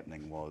ended up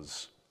happening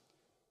was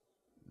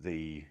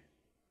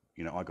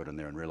I got in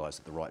there and realised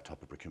that the right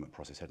type of procurement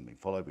process hadn't been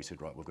followed. We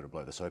said, right, we've got to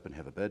blow this open,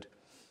 have a bid,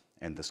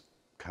 and this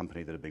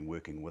company that had been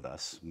working with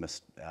us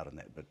missed out on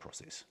that bid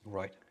process.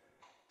 Right.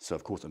 So,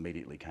 of course,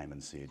 immediately came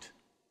and said,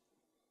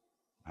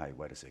 hey,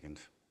 wait a second,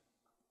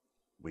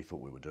 we thought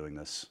we were doing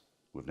this,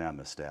 we've now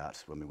missed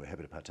out. I mean, we're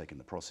happy to partake in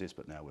the process,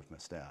 but now we've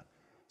missed out.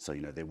 So,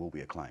 there will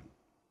be a claim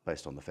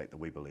based on the fact that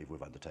we believe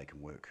we've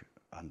undertaken work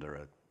under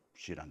a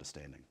shared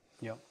understanding.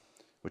 Yeah.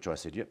 Which I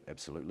said, yep,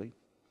 absolutely.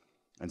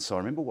 And so I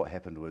remember what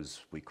happened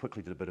was we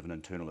quickly did a bit of an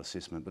internal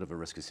assessment, a bit of a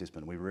risk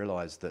assessment. We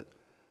realised that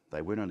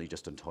they weren't only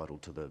just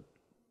entitled to the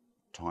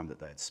time that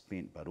they had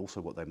spent, but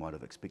also what they might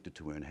have expected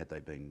to earn had they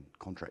been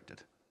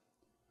contracted.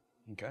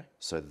 Okay.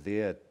 So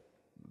their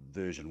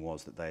version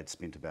was that they had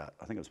spent about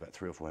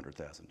 300,000 or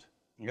 400,000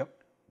 Yep.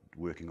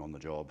 working on the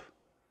job.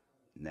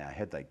 Now,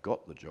 had they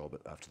got the job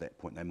after that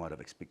point, they might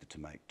have expected to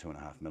make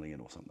 2.5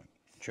 million or something.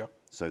 Sure.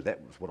 So that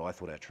was what I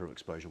thought our true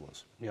exposure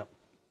was. Yep.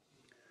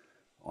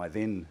 I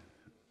then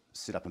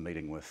set up a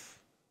meeting with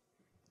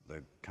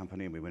the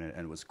company, and we went in,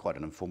 and it was quite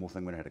an informal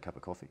thing. We went and had a cup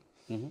of coffee,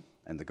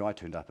 and the guy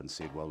turned up and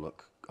said, well,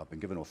 look, I've been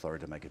given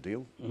authority to make a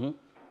deal.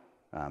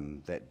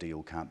 That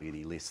deal can't be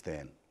any less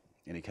than.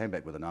 And he came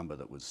back with a number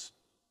that was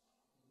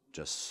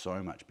just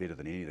so much better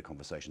than any of the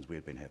conversations we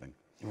had been having.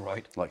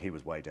 Right. Like he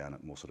was way down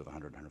at more sort of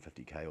 100,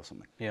 150K or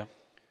something. Yeah.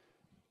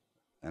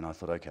 And I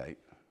thought, okay,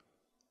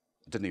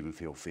 it didn't even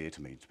feel fair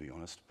to me, to be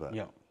honest. But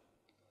Yeah.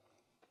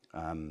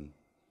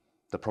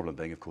 the problem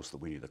being, of course, that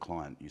when you're the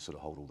client, you sort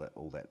of hold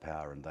all that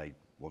power, and they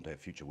want to have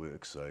future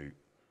work, so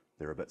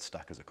they're a bit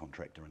stuck as a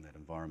contractor in that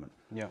environment.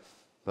 Yeah.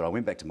 But I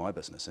went back to my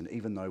business, and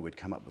even though we'd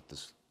come up with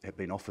this, had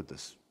been offered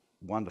this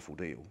wonderful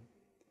deal,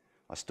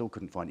 I still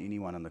couldn't find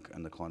anyone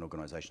in the client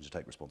organisation to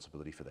take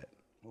responsibility for that.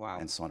 Wow.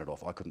 And sign it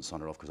off. I couldn't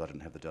sign it off because I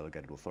didn't have the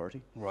delegated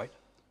authority. Right.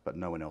 But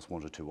no one else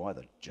wanted to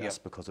either, just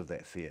Yeah. because of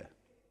that fear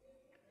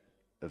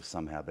of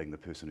somehow being the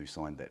person who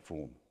signed that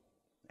form,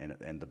 and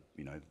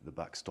the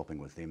buck stopping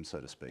with them,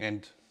 so to speak.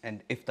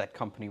 And if that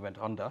company went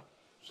under,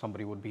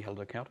 somebody would be held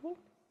accountable?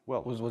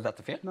 Well, Was that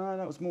the fear? no,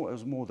 it was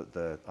more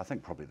that I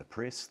think probably the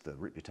press, the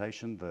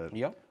reputation,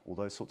 Yeah. all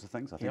those sorts of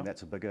things. I think Yeah.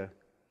 that's a bigger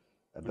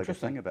Interesting.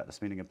 thing about the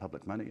spending of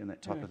public money and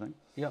that type of thing.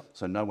 Yeah.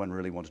 So no one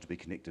really wanted to be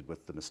connected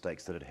with the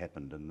mistakes that had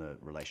happened in the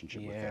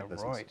relationship with Yeah, that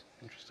business. right.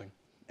 Interesting.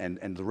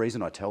 And the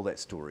reason I tell that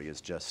story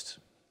is just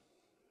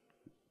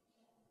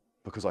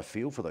because I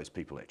feel for those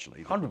people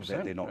actually. 100%,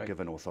 That they're not right.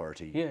 given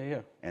authority. Yeah,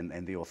 yeah.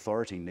 And the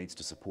authority needs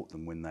to support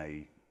them when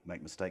they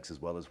make mistakes as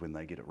well as when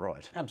they get it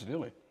right.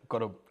 Absolutely. Got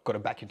to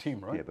back your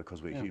team, right? Yeah,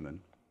 because we're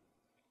human.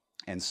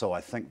 And so I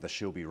think the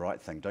she'll be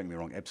right thing, don't get me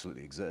wrong,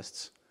 absolutely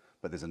exists.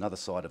 But there's another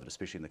side of it,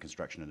 especially in the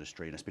construction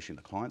industry, and especially in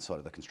the client side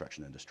of the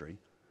construction industry,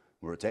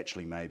 where it's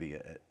actually maybe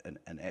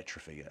an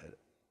atrophy,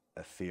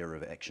 a fear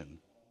of action,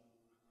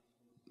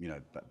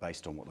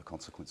 based on what the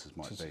consequences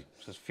might be.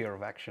 So it's fear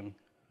of action,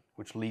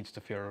 which leads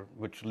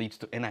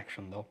to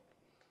inaction, though.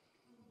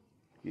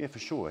 Yeah, for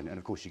sure. And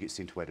of course, you get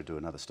sent away to do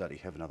another study,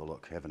 have another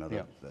look, have another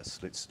Yeah.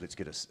 this. Let's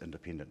get us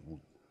independent.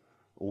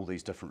 All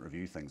these different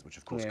review things, which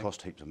of course Yeah.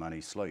 cost heaps of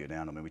money, slow you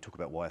down. I mean, we talk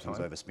about why are things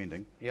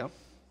overspending. Yeah.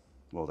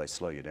 Well, they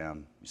slow you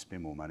down. You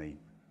spend more money.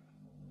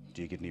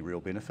 Do you get any real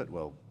benefit?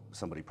 Well,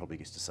 somebody probably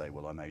gets to say,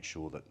 well, I made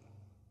sure that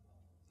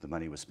the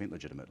money was spent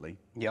legitimately.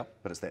 Yeah.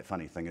 But it's that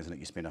funny thing, isn't it?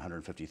 You spend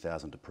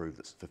 150,000 to prove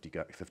that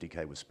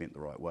 50K was spent the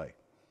right way.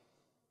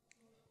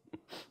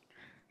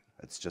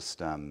 It's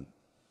just,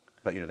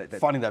 But you know,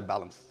 Finding that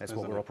balance. that's what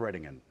isn't we're it?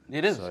 operating in.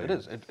 It is. So, It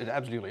is. It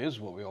absolutely is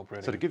what we're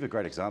operating. so to give you a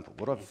great example,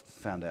 what I've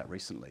found out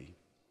recently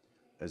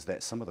is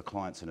that some of the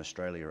clients in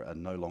Australia are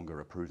no longer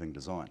approving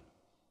design.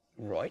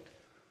 Right.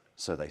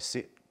 So they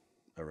set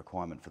a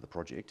requirement for the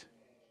project,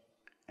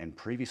 and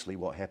previously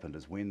what happened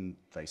is when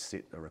they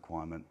set a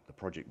requirement, the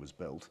project was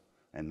built,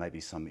 and maybe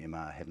some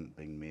MR hadn't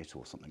been met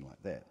or something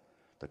like that,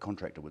 the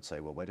contractor would say,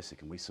 well, wait a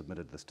second, we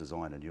submitted this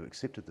design and you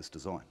accepted this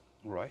design.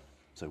 Right.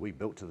 So we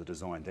built to the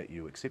design that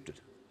you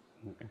accepted.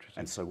 Interesting.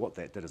 And so what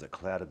that did is it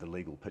clouded the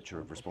legal picture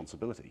of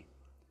responsibility.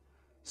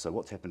 So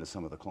what's happened is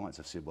some of the clients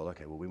have said, well,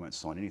 okay, well, we won't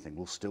sign anything.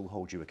 We'll still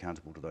hold you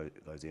accountable to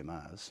those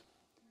MRs.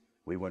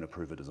 We won't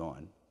approve a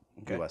design.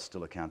 Okay. You are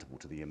still accountable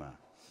to the MR.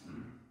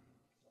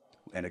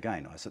 And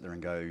again, I sit there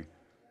and go,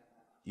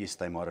 yes,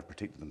 they might have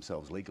protected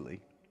themselves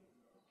legally,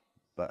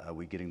 but are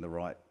we getting the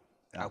right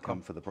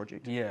outcome for the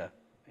project? Yeah.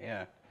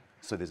 Yeah.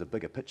 So there's a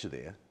bigger picture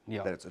there.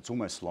 Yeah. That it's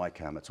almost like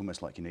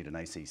you need an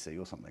ACC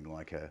or something,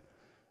 like a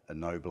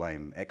no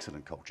blame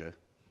accident culture,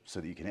 so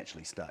that you can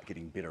actually start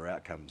getting better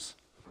outcomes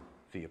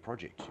for your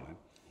project. You know,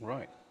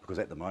 Right. because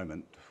at the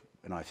moment,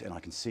 and I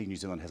can see New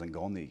Zealand hasn't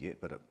gone there yet,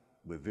 but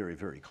we're very,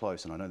 very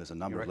close. And I know there's a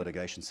number of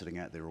litigation sitting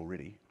out there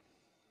already,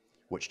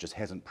 which just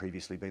hasn't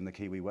previously been the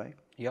Kiwi way.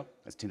 Yep.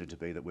 It's tended to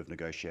be that we've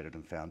negotiated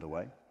and found a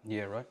way.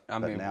 Yeah. Right. I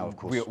But mean, now, of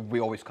course- we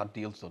always cut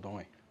deals, though, don't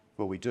we?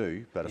 Well, we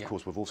do, but of Yeah.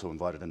 course we've also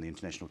invited in the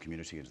international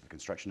community into the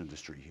construction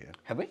industry here.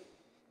 Have we?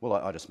 Well,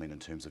 I just mean in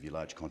terms of your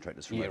large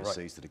contractors from Yeah, right.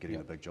 overseas that are getting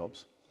the big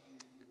jobs.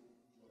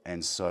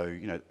 And so,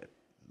 you know,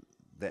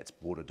 that's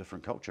brought a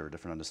different culture, a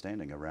different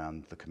understanding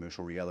around the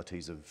commercial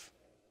realities of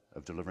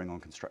delivering on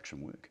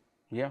construction work.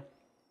 Yeah.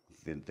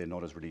 They're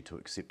not as ready to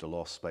accept a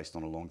loss based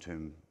on a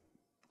long-term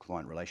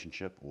client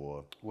relationship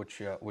or Which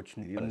Any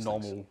a of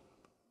those things.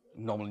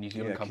 normal New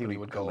Zealand company Kiwi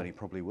would go. company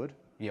probably would.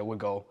 Yeah, would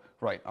go.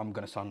 Right. I'm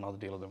going to sign another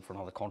deal with them for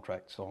another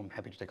contract, so I'm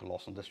happy to take a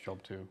loss on this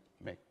job to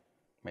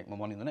make more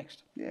money in the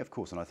next. Yeah, of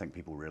course, and I think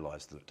people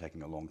realised that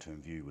taking a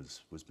long-term view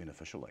was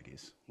beneficial, I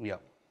guess. Yeah.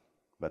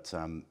 But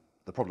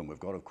the problem we've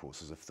got, of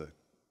course, is if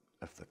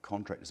the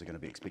contractors are going to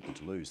be expected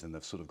to lose, then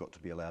they've sort of got to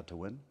be allowed to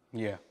win.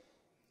 Yeah.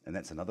 And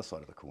that's another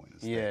side of the coin.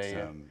 Is Yeah, that, yeah.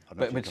 I don't know if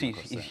But you've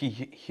come see, across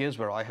that. here's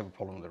where I have a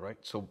problem with it, right?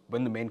 So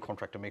when the main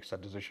contractor makes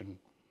that decision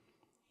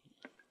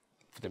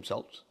for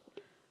themselves,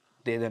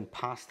 they then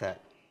pass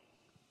that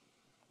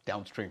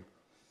downstream.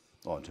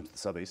 Oh, in terms of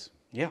the subbies.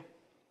 Yeah.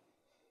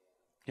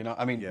 You know,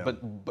 I mean, Yeah.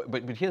 but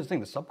here's the thing: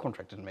 the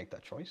subcontractor didn't make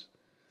that choice.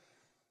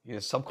 Yeah,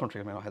 the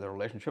subcontractor may not have the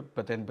relationship,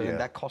 but then Yeah.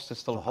 that cost is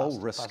still The whole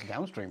passed risk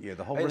downstream. Yeah,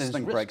 the whole And risk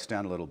there's thing breaks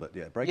down a little bit.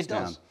 Yeah, it breaks It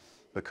down does.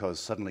 because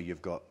suddenly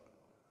you've got,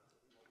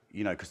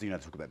 you know, because they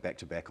talk about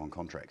back-to-back on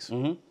contracts,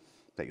 Mm-hmm.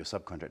 that your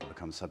subcontractor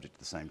becomes subject to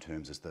the same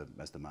terms as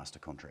the master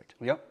contract,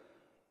 Yep.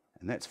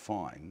 and that's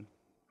fine.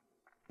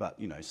 But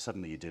you know,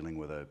 suddenly you're dealing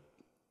with a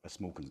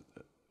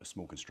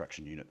small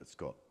construction unit that's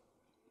got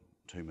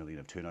 2 million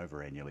of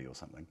turnover annually or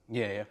something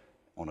Yeah, yeah.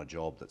 on a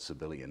job that's $1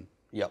 billion.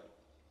 Yep.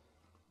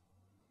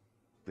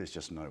 There's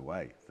just no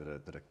way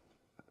that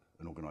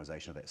an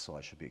organisation of that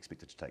size should be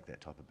expected to take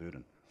that type of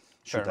burden.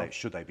 Fair enough.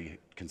 Should they be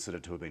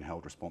considered to have been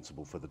held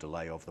responsible for the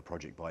delay of the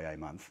project by a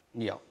month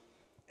Yeah.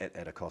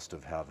 at a cost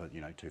of however,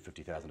 you know,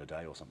 $250,000 a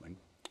day or something?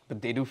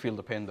 But they do feel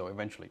the pain, though,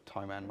 eventually,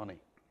 time and money.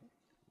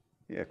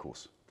 Yeah, of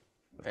course.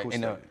 Of course.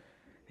 In they a- do.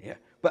 yeah.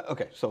 But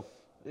okay, so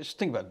let's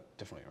think about it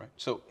differently, right?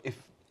 So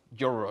if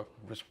you're a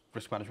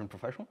risk management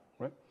professional,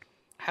 right?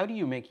 How do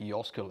you make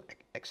your skill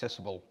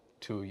accessible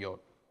to your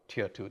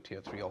tier 2,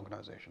 tier 3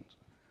 organizations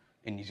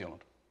in New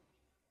Zealand?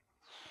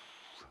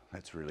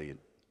 That's really it.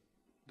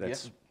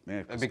 That's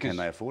yeah, 'cause Because- can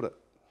they afford it?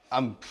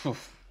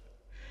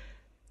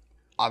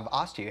 I've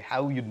asked you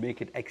how you'd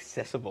make it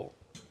accessible.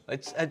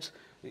 It's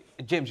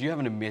James, you have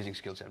an amazing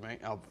skill set, mate.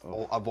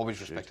 I've always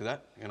respected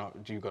that. You know,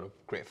 you've got a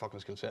great fucking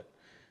skill set.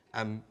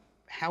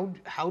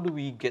 How do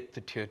we get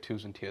the tier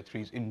 2s and tier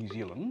 3s in New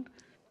Zealand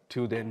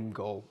to then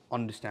go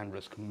understand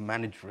risk,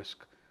 manage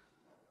risk,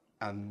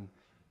 and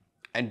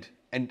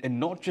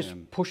not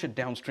just push it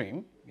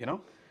downstream, you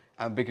know,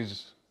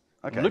 because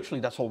literally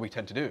that's all we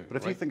tend to do. But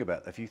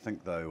if you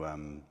think though,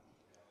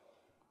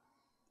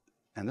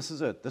 and this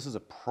is a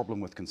problem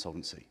with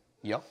consultancy.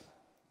 Yeah.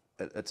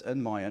 It's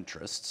in my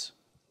interests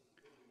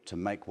to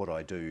make what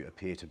I do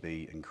appear to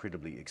be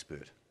incredibly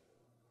expert.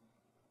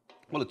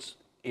 Well, it's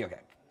okay.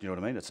 Do you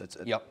know what I mean?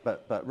 Yep.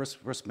 But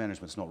risk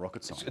management's not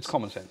rocket science. It's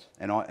common sense.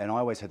 And I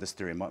always had this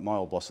theory. My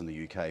old boss in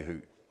the UK,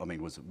 who I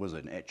mean was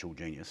an actual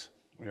genius,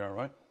 Yeah,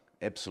 right.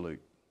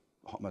 absolute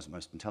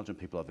most intelligent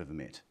people I've ever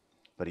met.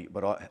 But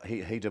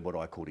he did what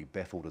I called, he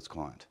baffled his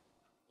client.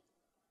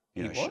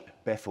 You He know,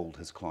 what? baffled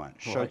his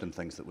client, showed Right. them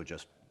things that were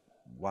just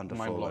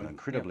wonderful Mind-blowing, and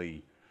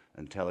incredibly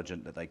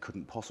intelligent that they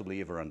couldn't possibly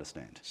ever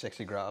understand.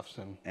 Sexy graphs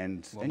and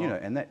And you whatnot. know,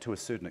 and that to a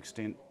certain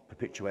extent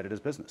perpetuated his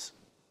business.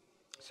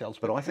 sales.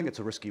 But I think it's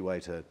a risky way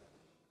to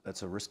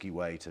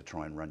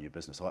try and run your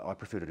business. I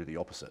prefer to do the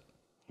opposite.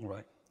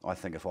 Right. I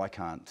think if I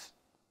can't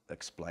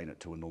explain it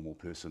to a normal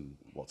person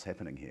what's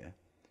happening here,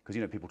 because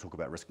you know people talk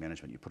about risk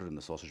management, you put it in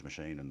the sausage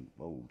machine and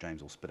well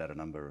James will spit out a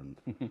number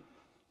and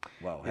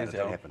Well, how Here's did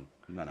that your- happen?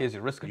 No, no. Here's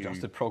your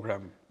risk-adjusted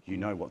program. You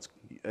know what's,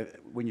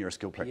 when you're a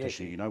skilled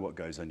practitioner, yeah. you know what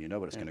goes in, you know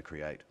what it's going to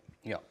create.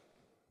 Yeah,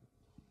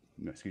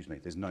 No, excuse me,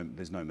 there's no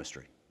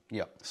mystery.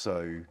 yeah,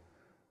 So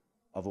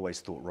I've always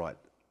thought, right,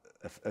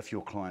 if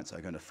your clients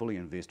are going to fully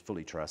invest,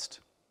 fully trust,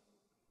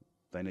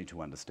 they need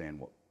to understand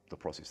what the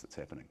process that's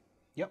happening.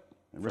 yep.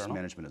 And Fair risk enough.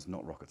 management is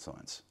not rocket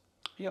science.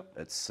 Yep.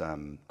 It's,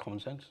 Common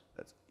sense.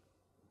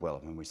 well,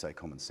 when we say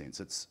common sense,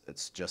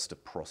 it's just a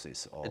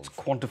process of It's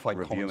quantified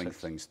common reviewing sense.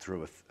 things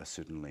through a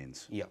certain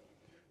lens. Yeah.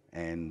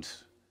 And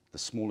the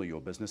smaller your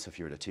business, if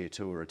you're at a tier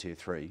 2 or a tier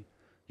 3,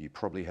 you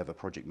probably have a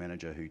project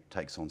manager who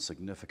takes on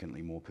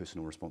significantly more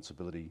personal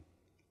responsibility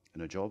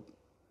in a job,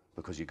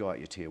 because your guy at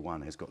your tier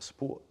 1 has got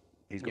support.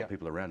 He's got Yeah.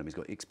 people around him, he's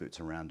got experts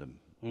around him,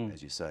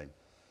 as you say.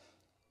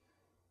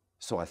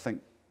 So I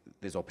think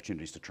there's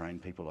opportunities to train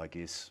people, I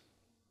guess,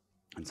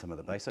 in some of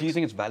the basics. Do you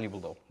think it's valuable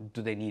though?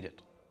 Do they need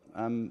it?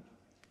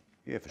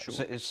 Yeah, for sure.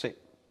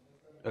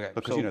 Okay.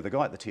 Because so, you know the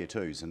guy at the tier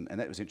 2s, and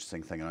that was an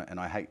interesting thing, and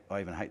I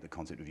even hate the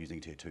concept of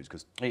using tier 2s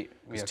because Yeah,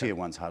 okay. tier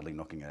 1's hardly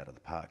knocking it out of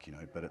the park, you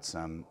know. But it's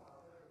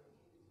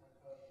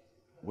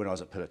when I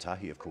was at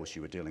Piratahi, of course,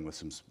 you were dealing with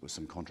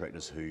some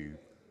contractors who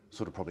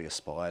sort of probably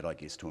aspired, I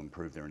guess, to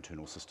improve their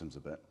internal systems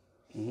a bit.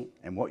 Mm-hmm.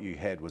 And what you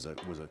had was a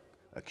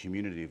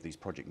community of these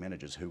project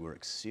managers who were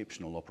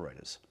exceptional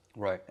operators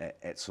Right.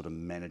 at sort of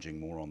managing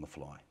more on the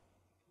fly.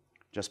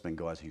 Just been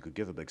guys who you could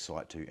give a big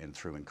site to, and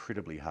through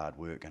incredibly hard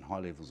work and high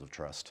levels of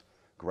trust,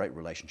 great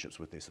relationships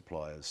with their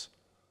suppliers,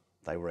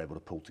 they were able to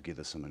pull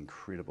together some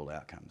incredible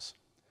outcomes.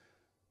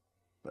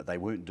 But they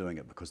weren't doing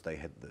it because they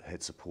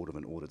had support of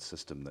an audit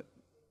system that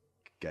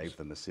gave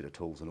them a set of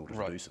tools in order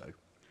Right. to do so.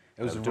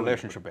 It was They were doing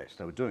relationship based.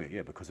 They were doing it,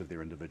 yeah, because of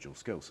their individual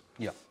skills.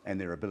 Yeah. And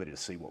their ability to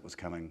see what was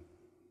coming.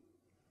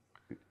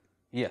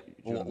 Yeah.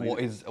 you know what I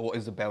mean? What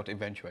is about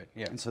eventuate?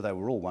 Yeah. And so they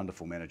were all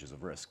wonderful managers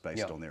of risk based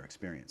Yeah. on their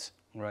experience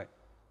Right.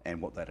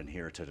 and what they'd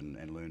inherited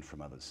and learned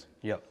from others.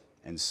 Yeah.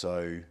 And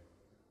so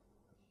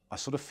I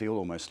sort of feel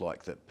almost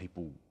like that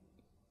people,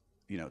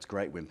 you know, it's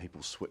great when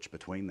people switch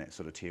between that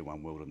sort of tier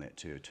 1 world and that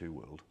tier 2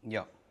 world,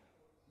 Yeah.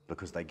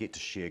 because they get to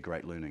share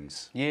great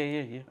learnings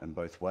Yeah. in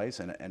both ways.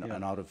 And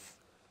I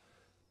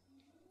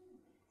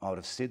would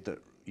have said that,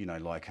 you know,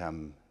 like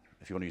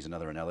if you want to use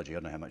another analogy, I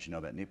don't know how much you know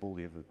about netball.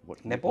 Do you ever watch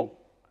Netball?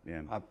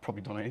 Yeah. I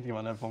probably don't know anything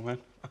about netball, man.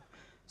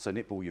 So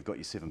netball, you've got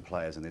your 7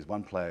 players, and there's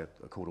one player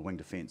called a wing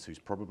defence who's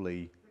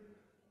probably,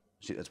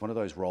 it's one of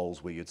those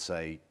roles where you'd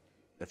say,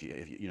 if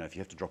you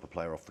have to drop a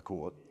player off the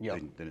court, Yeah.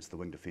 then it's the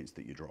wing defence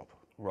that you drop.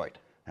 Right.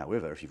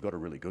 However, if you've got a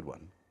really good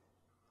one,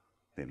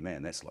 then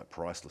man, that's like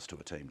priceless to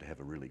a team to have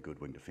a really good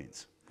wing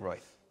defence.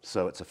 Right.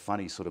 So it's a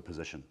funny sort of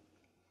position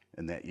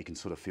in that you can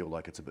sort of feel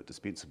like it's a bit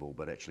dispensable,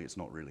 but actually it's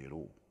not really at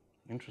all.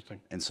 Interesting.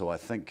 And so I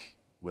think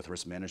with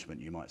risk management,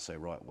 you might say,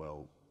 right,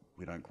 well,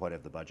 we don't quite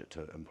have the budget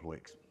to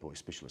employ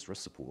specialist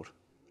risk support.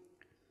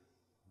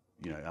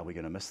 You know, are we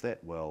going to miss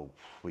that? Well,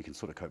 we can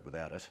sort of cope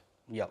without it.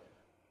 Yeah.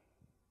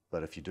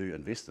 But if you do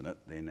invest in it,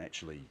 then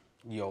actually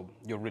Your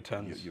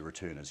returns. your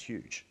return is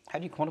huge. How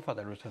do you quantify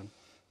that return?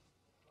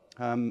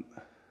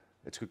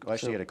 It's good. I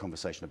actually had a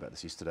conversation about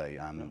this yesterday.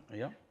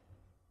 Yeah.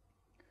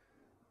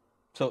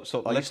 So let's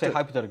used say to-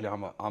 hypothetically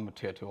I'm a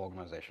tier 2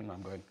 organization.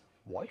 I'm going,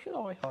 why should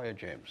I hire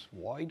James?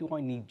 Why do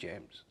I need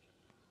James?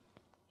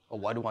 Or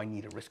why do I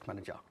need a risk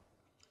manager?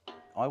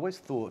 I always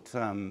thought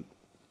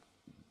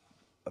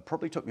it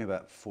probably took me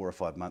about 4 or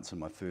 5 months in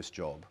my first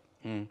job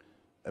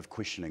of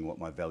questioning what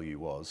my value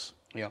was.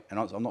 Yeah. And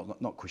I'm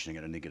not questioning it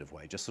in a negative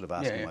way, just sort of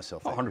asking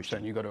myself that 100%.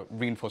 question. You've got to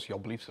reinforce your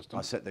belief system.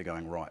 I sat there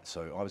going, right,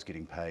 so I was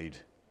getting paid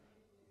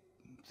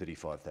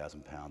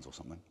 £35,000 or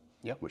something,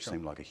 Yep, which sure.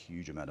 seemed like a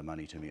huge amount of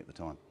money to me at the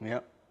time. Yeah.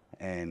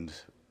 And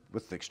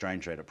with the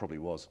exchange rate, it probably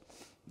was.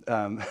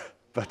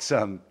 But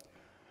I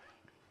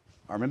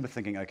remember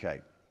thinking,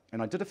 okay,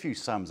 and I did a few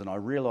sums, and I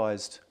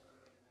realised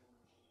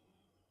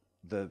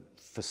the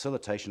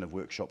facilitation of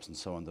workshops and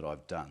so on that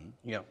I've done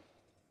Yeah.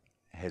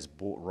 has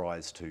brought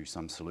rise to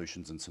some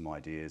solutions and some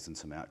ideas and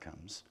some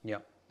outcomes Yeah.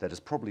 that has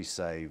probably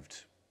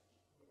saved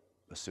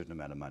a certain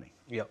amount of money.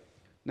 Yeah.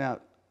 Now,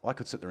 I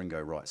could sit there and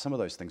go, right, some of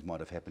those things might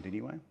have happened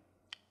anyway,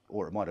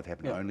 or it might have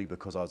happened Yeah. only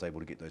because I was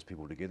able to get those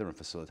people together and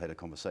facilitate a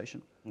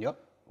conversation,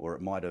 Yep. or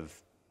it might have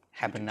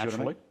Happened do you know what I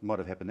mean? naturally. Might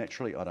have happened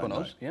naturally. I Who don't know.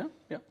 knows? Yeah.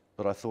 Yeah.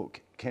 But I thought,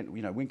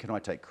 when can I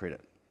take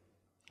credit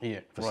Yeah.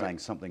 for saying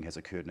something has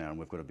occurred now and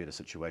we've got a better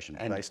situation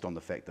based on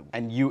the fact that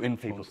And you people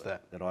influence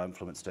that. that I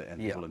influenced it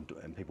and Yeah.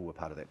 people were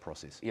part of that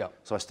process. Yeah.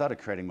 So I started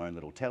creating my own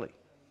little tally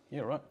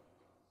Yeah. Right.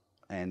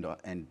 and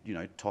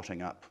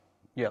totting up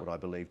Yeah. what I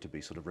believe to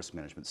be sort of risk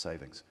management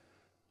savings.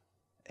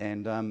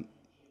 And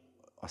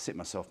I set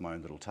myself my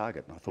own little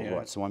target, and I thought, Yeah.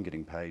 right, so I'm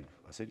getting paid.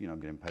 I said, I'm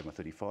getting paid my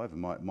 35,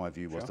 and my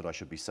view was that I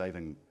should be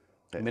saving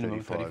that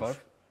Minimum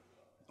 35,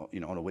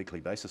 on a weekly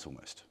basis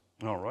almost.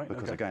 All right.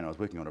 Because okay. again, I was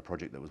working on a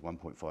project that was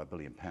 1.5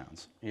 billion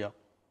pounds. Yeah.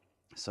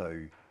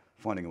 So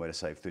finding a way to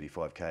save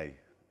 35k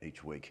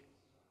each week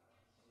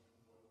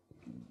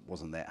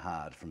wasn't that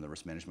hard from the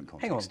risk management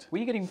Hang on. context. Were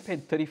you getting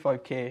paid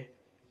 35k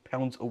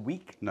pounds a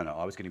week? No,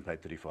 I was getting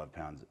paid 35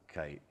 pounds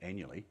k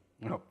annually.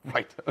 No,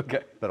 right.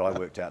 Okay. But I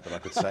worked out that I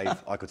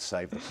could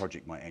save the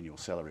project my annual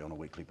salary on a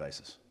weekly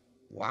basis.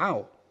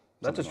 Wow.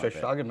 That's a Something like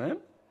stretch that. target, man.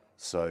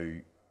 So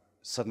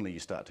suddenly you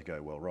start to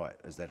go, well, right,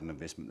 is that an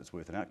investment that's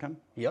worth an outcome?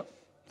 Yep.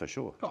 For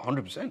sure. Oh,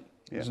 100%.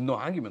 There's no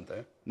argument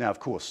there. Now, of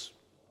course,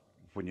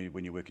 when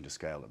you're working to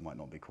scale, it might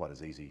not be quite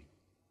as easy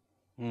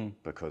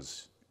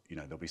because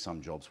there'll be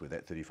some jobs where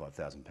that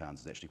 £35,000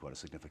 is actually quite a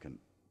significant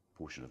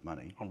portion of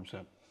money.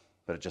 100%.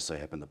 But it just so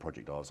happened the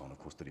project I was on, of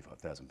course,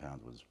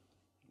 £35,000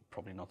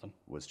 Probably nothing.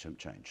 was chimp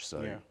change.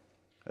 So Yeah.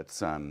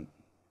 it's I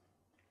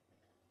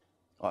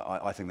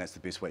think that's the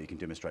best way you can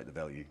demonstrate the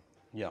value.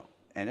 Yeah.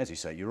 And as you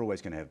say, you're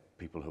always going to have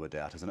people who are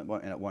doubters, and it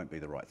won't be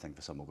the right thing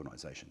for some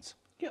organisations.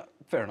 Yeah,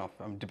 fair enough.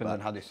 Depends on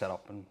how they set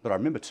up. But I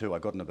remember too, I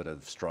got in a bit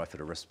of strife at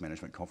a risk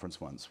management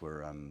conference once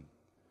where,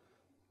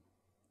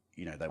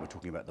 they were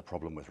talking about the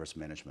problem with risk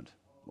management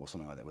or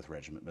something like that, with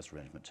risk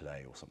management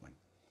today or something.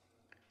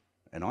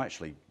 And I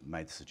actually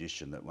made the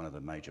suggestion that one of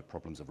the major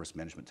problems of risk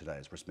management today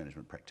is risk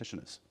management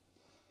practitioners.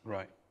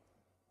 Right.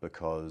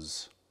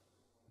 Because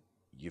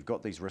you've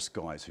got these risk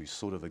guys who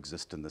sort of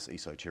exist in this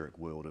esoteric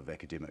world of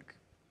academic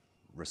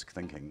risk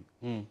thinking,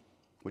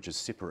 which is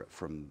separate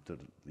from the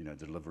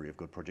delivery of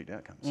good project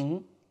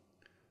outcomes.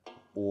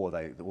 Or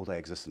they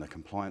exist in a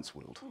compliance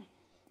world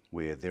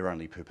where their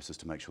only purpose is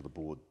to make sure the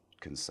board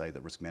can say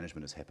that risk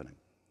management is happening.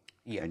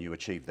 Yeah. And you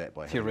achieve that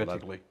by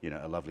Theoretically. having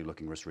a lovely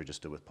looking risk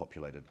register with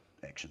populated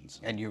actions.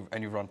 And you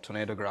run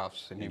tornado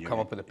graphs and you you- come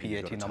up with a and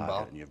you've got PAT a number.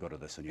 target, and you've got a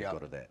this and you've Yeah.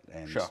 got a that.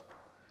 And Sure.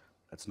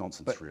 it's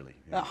nonsense, really.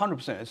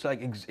 100%. It's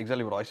like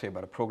exactly what I say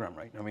about a program,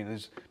 right? I mean,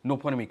 there's no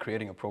point in me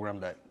creating a program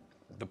that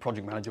the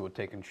project manager would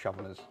take and shove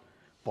in his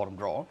bottom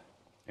drawer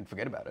and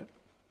forget about it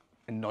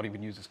and not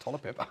even use his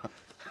toilet paper.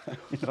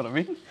 You know what I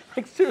mean?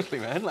 Like, seriously,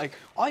 man. Like,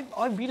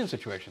 I've been in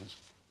situations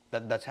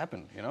that's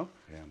happened, Yeah.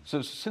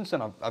 So since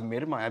then, I've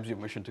made it my absolute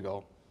mission to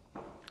go,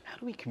 how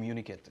do we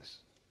communicate this?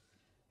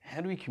 How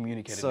do we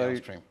communicate it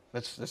downstream?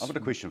 Let's I've got a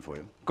question for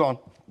you. go on.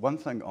 One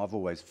thing I've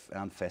always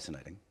found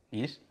fascinating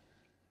Yes?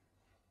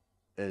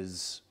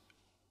 is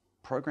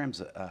programs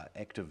that are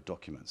active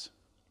documents.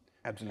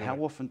 Absolutely. How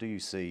often do you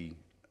see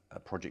a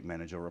project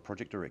manager or a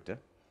project director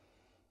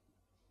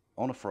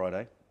on a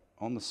Friday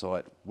on the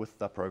site with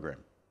the program,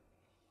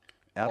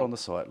 out on the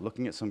site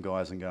looking at some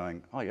guys and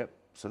going, oh, yep,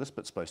 so this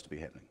bit's supposed to be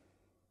happening.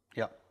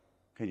 Yeah.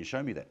 Can you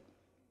show me that?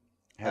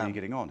 How are you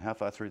getting on? How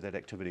far through that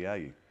activity are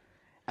you?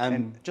 Um,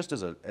 And just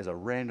as a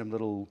random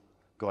little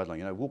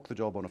guideline, walk the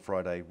job on a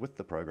Friday with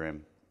the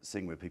program,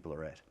 seeing where people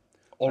are at.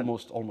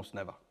 almost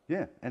never.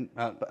 Yeah, and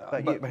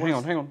But yet,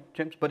 hang on,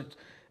 James. But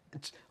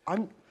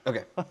I'm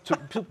okay.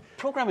 So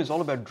program is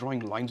all about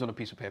drawing lines on a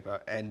piece of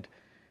paper and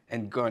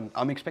going.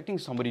 I'm expecting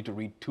somebody to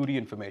read 2D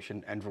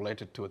information and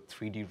relate it to a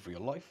 3D real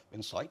life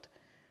insight,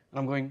 and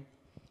I'm going,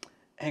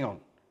 hang on.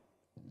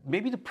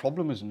 Maybe the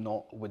problem is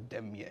not with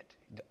them yet.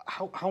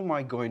 How am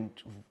I going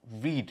to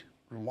read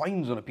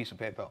lines on a piece of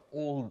paper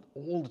all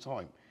the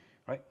time,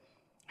 right?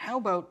 How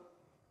about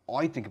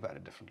I think about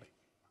it differently?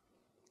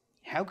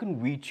 How can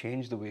we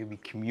change the way we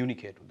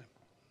communicate with them?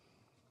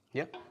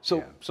 Yeah. So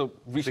Yeah. so So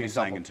recent you're saying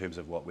example. in terms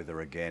of whether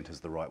a Gantt is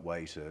the right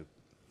way for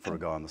a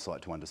guy on the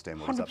site to understand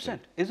what he's up to. 100%.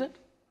 Is it?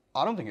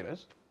 I don't think it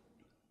is.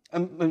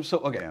 So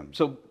okay. Yeah.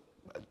 So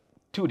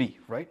 2D,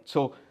 right?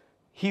 So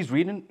he's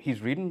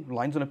reading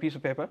lines on a piece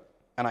of paper,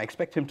 and I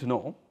expect him to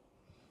know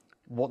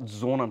what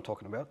zone I'm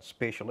talking about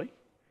spatially,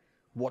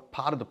 what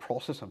part of the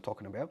process I'm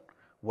talking about,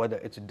 whether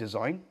it's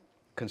design,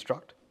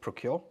 construct,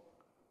 procure,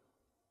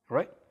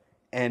 right?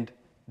 And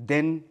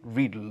then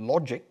read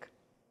logic.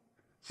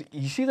 See,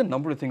 you see the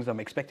number of things I'm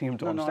expecting him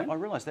to No, understand? I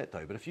realise that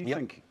though. But if you Yep.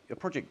 think a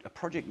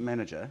project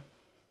manager,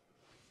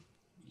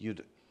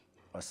 you'd.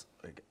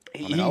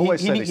 He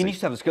these needs things.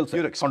 to have a skill set,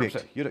 You'd expect 100%.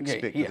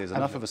 that there's Yeah,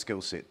 enough of a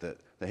skill set that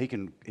he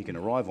can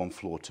arrive on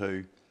floor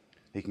 2.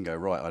 He can go,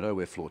 right, I know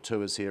where floor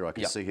 2 is here. I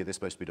can Yep. see here they're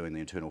supposed to be doing the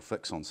internal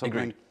fix on something.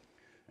 Agreed.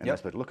 And Yep. they're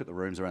supposed to look at the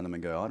rooms around them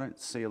and go, I don't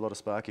see a lot of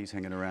sparkies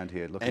hanging around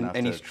here looking after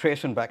And he's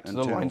tracing back to the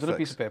internal lines on a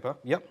piece fix. of paper.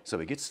 Yep. So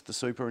he gets the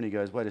super and he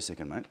goes, wait a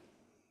second, mate.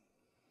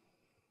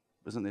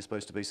 Isn't there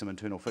supposed to be some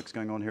internal fix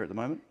going on here at the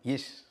moment?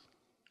 Yes.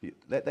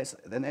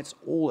 That's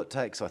all it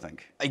takes, I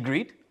think,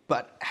 Agreed.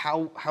 But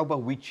how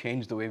about we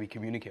change the way we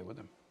communicate with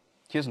them?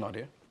 Here's an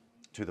idea.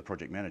 to the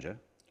project manager.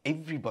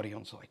 Everybody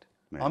on site.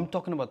 Man. I'm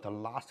talking about the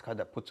last guy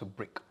that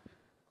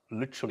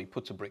literally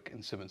puts a brick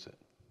and cements it,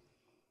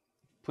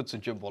 puts a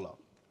jib wall up,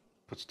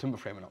 puts timber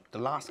framing up. The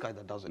last guy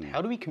that does it.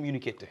 How do we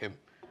communicate to him,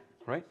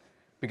 right?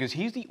 Because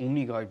he's the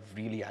only guy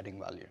really adding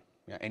value.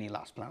 Yeah, any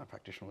last planner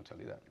practitioner will tell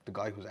you that. The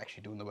guy who's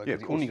actually doing the work Yeah,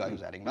 is of the only course. guy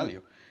who's adding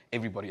value.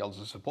 Everybody else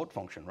is a support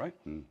function, right?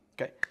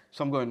 Okay.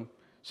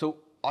 So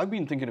I've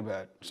been thinking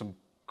about some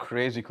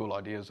crazy cool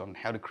ideas on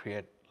how to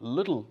create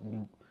little,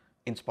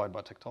 inspired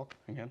by TikTok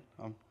again.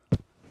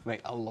 Mate,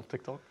 I love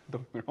TikTok.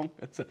 Don't get me wrong.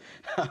 It's a,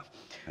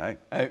 Hey,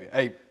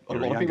 a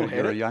lot of people hate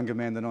you're a it. younger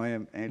man than I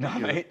am, and No,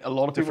 mate, a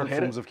lot of people different hate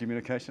forms it. of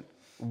communication.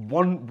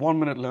 1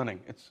 minute learning.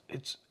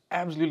 It's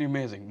absolutely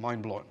amazing,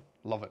 mind blowing.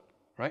 Love it,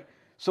 right?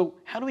 So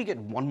how do we get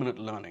 1 minute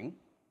learning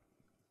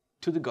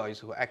to the guys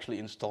who are actually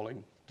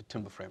installing the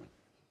timber framing?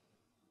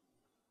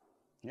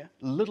 Yeah,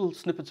 little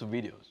snippets of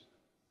videos.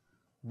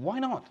 Why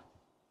not?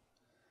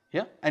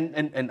 Yeah,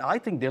 and I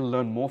think they'll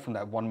learn more from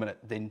that 1 minute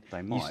than They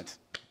you might.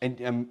 and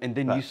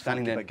then you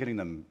standing there. But getting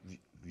them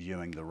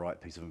viewing the right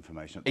piece of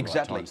information at the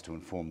Exactly. right times to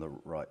inform the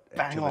right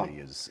Bang on.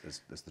 activity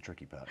is the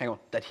tricky part. Hang on,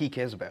 that he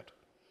cares about.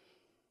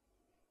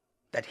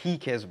 That he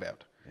cares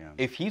about. Yeah.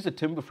 If he's a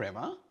timber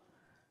framer,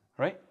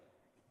 right?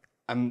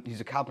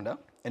 He's a carpenter,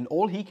 and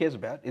all he cares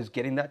about is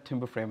getting that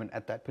timber frame in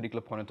at that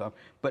particular point in time.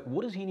 But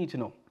what does he need to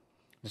know?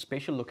 The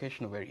spatial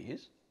location of where he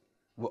is,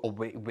 or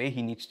where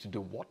he needs to do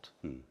what,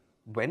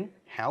 when,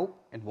 how,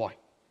 and why.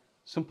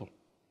 Simple.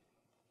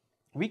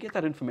 We get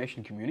that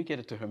information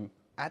communicated to him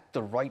at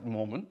the right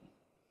moment.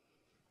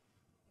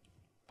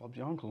 Bob's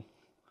your uncle.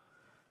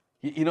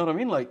 You know what I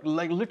mean? Like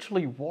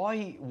literally,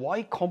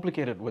 why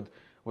complicate it with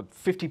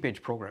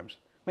 50-page programs?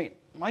 Mate,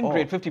 mine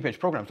grade 50-page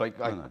programs. Like,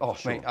 For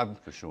sure, mate,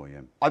 for sure, yeah.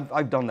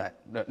 I've done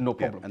that, no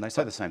Yeah, problem. and they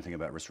say the same thing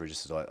about risk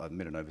registers. I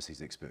met an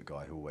overseas expert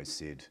guy who always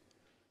said,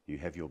 you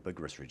have your big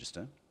risk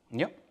register,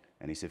 Yep.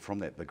 and he said from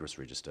that big risk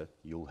register,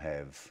 you'll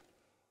have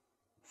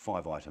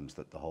 5 items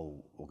that the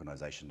whole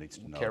organisation needs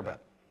to know Care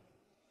about.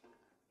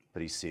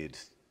 But he said,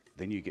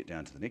 then you get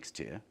down to the next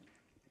tier,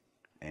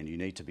 and you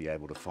need to be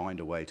able to find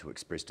a way to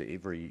express to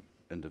every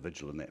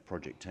individual in that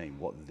project team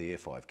what their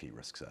 5 key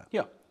risks are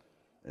Yeah.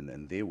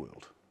 in their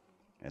world.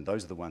 And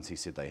those are the ones he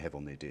said they have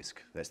on their desk.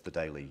 That's the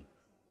daily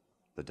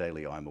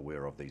I'm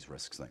aware of these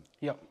risks thing.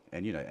 Yeah.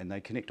 And and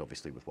they connect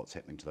obviously with what's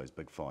happening to those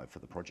big 5 for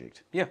the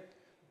project. Yeah.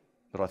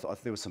 But I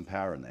thought there was some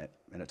power in that,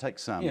 and it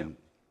takes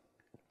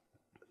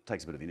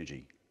takes a bit of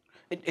energy.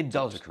 It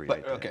does. create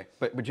But that. okay.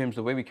 But James,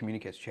 the way we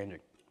communicate is changing,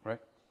 right?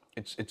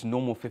 It's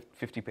normal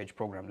 50-page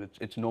programs.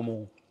 It's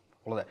normal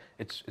all of that.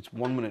 It's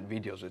 1 minute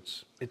videos.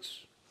 It's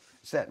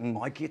that. And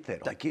I get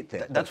that. I get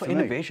that. That's But where for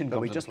me- innovation But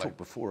comes we into just play. talked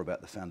before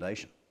about the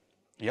foundation.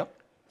 Yep.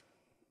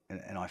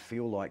 And I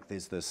feel like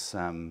there's this,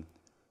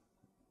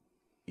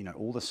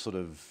 all this sort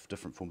of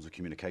different forms of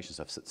communication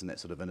stuff sits in that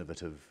sort of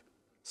innovative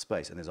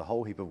space. And there's a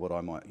whole heap of what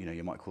I might,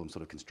 you might call them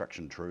sort of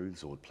construction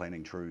truths or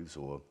planning truths,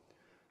 or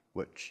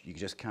which you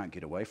just can't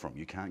get away from.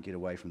 You can't get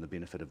away from the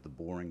benefit of the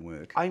boring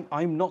work.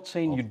 I'm not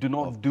saying you do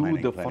not of do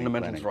planning, the planning,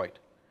 fundamentals planning. right.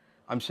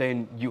 I'm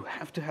saying you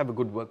have to have a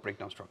good work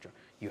breakdown structure.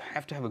 You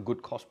have to have a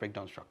good cost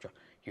breakdown structure.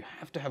 You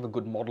have to have a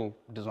good model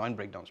design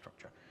breakdown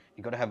structure.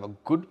 You got to have a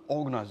good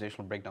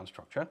organizational breakdown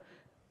structure.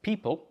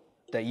 People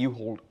that you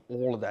hold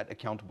all of that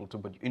accountable to,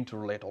 but you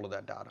interrelate all of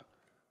that data,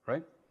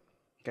 right?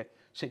 Okay.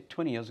 Say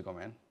 20 years ago,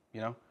 man,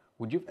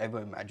 would you have ever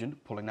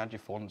imagined pulling out your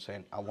phone and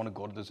saying, I want to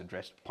go to this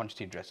address, punch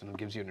the address, and it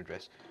gives you an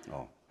address?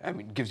 Oh. I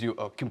mean, it gives you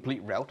a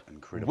complete route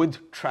Incredible.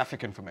 with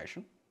traffic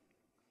information.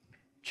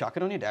 Chuck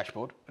it on your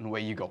dashboard, and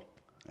away you go.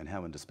 And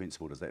how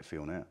indispensable does that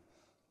feel now?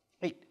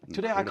 Hey,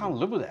 today I can't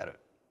live without it.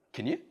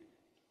 Can you?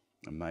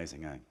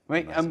 Amazing, eh?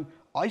 Right. Amazing.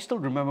 I still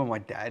remember my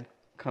dad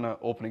kind of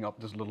opening up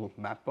this little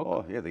map book.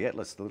 Oh, yeah, the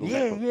Atlas, the little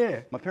Yeah, map book. yeah.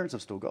 My parents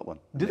have still got one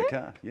in Do their they?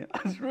 car. Yeah.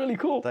 That's really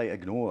cool. They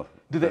ignore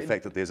Do the they-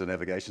 fact that there's a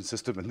navigation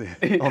system in there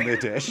on their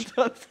dash.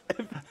 That's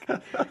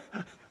epic.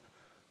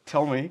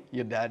 Tell me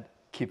your dad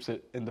keeps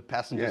it in the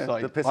passenger Yeah,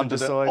 side. the passenger under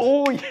side.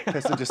 Oh, yeah.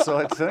 Passenger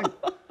side thing.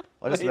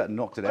 I just about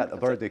knocked it out. I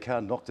borrowed their car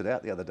and knocked it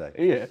out the other day.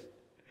 Yeah.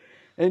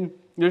 And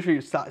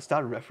literally start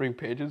referring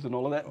pages and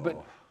all of that.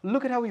 But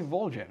look at how we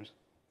evolved, James.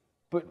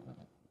 But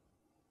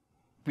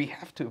we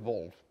have to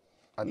evolve.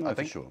 No, I for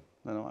think. sure.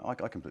 No, I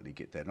completely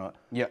get that. And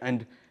Yeah,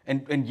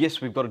 and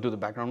yes, we've got to do the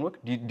background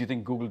work. Do you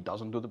think Google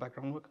doesn't do the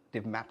background work?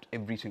 They've mapped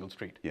every single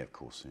street. yeah, of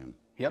course. Yeah.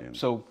 Yep.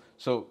 Yeah.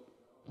 So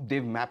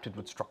they've mapped it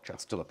with structure,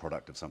 It's still a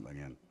product of something,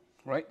 yeah.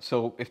 right?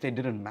 So if they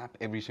didn't map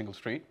every single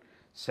street,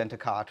 sent a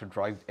car to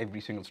drive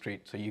every single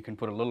street, so you can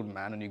put a little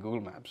man on your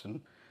Google Maps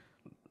and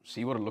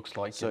see what it looks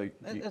like. So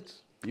and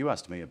that's you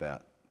asked me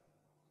about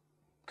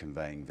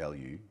conveying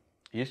value.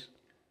 yes.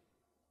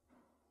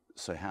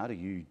 So how do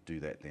you do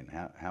that then?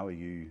 How are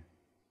you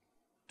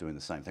doing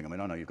the same thing? I mean,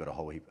 I know you've got a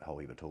whole heap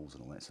of tools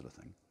and all that sort of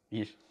thing.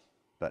 Yes.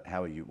 But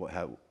how are you?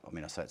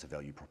 I say it's a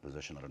value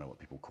proposition. I don't know what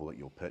people call it.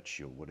 Your pitch,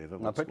 your whatever.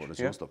 My pitch, What does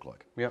yeah. yours look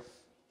like? Yeah.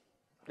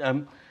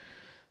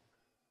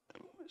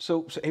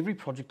 So every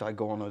project I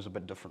go on is a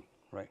bit different,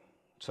 right?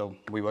 So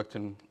we worked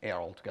in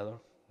ARL together.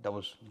 That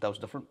was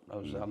different. I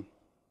was,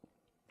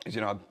 as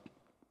you know,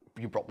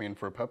 you brought me in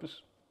for a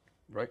purpose,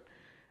 right?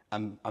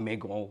 I may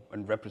go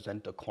and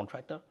represent a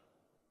contractor,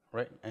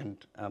 right? And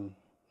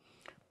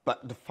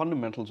but the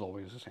fundamentals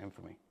always the same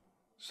for me.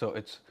 So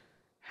it's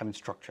having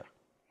structure,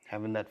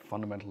 having that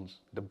fundamentals,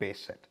 the base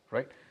set,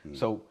 right?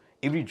 So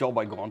every job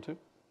I go onto,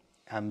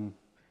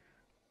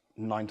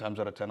 9 times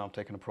out of 10, I've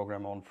taken a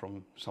program on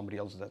from somebody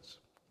else that's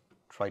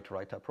tried to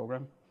write that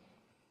program.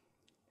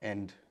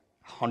 And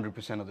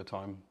 100% of the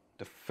time,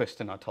 the first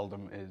thing I tell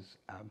them is,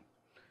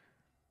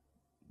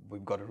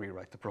 we've got to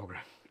rewrite the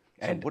program.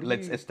 And what do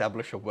let's you-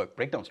 establish a work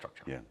breakdown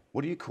structure. Yeah.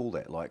 What do you call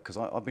that? Like, because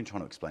I've been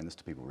trying to explain this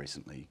to people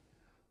recently.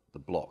 The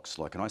blocks,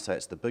 like, and I say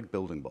it's the big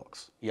building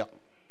blocks. Yeah.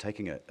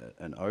 Taking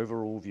an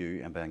overall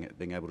view and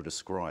being able to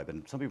describe,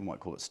 and some people might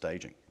call it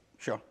staging.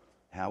 Sure.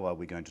 how are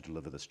we going to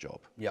deliver this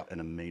job Yeah. in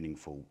a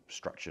meaningful,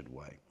 structured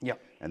way? Yeah.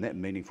 And that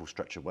meaningful,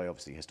 structured way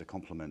obviously has to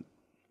complement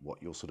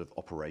what your sort of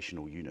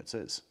operational units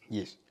is.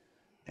 Yes.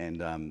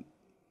 And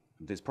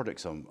there's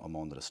projects I'm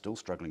on that are still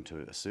struggling to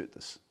assert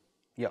this.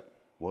 Yeah.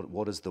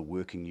 What is the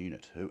working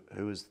unit?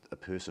 Who is a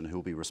person who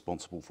will be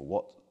responsible for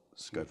what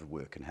scope of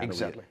work? And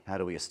Exactly. how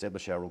do we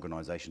establish our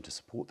organisation to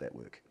support that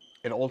work?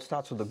 It all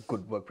starts with a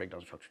good work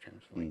breakdown structure,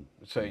 James. For me.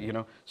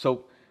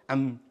 So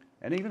And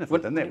even if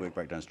within that work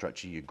breakdown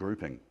structure you're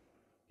grouping,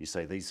 you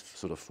say these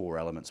sort of 4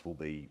 elements will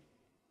be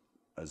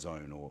a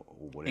zone or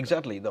whatever.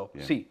 exactly though.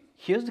 Yeah. See,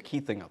 here's the key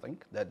thing I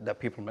think that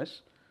people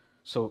miss.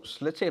 So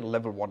let's say at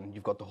level 1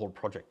 you've got the whole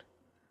project.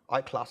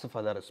 I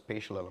classify that as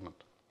spatial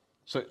element.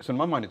 So in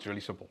my mind it's really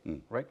simple,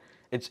 right?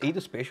 It's either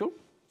spatial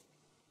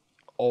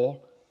or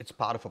it's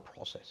part of a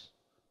process.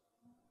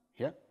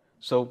 Yeah.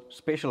 So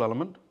spatial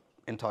element,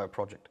 entire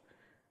project.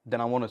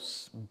 Then I want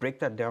to break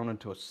that down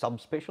into a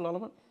subspatial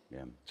element.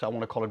 Yeah. So I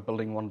want to call it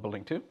building 1,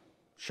 building 2.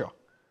 Sure.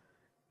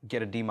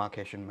 Get a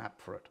demarcation map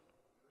for it.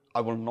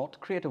 I will not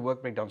create a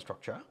work breakdown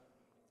structure.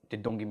 They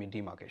don't give me a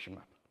demarcation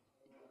map.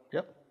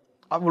 Yep.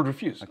 I will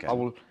refuse. Okay. I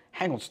will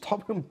hang on,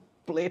 stop and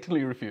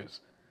blatantly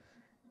refuse.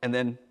 And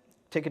then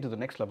take it to the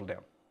next level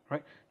down,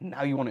 right?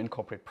 Now you want to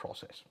incorporate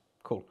process.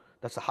 Cool.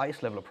 That's the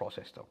highest level of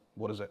process though.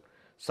 What is it?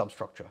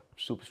 Substructure,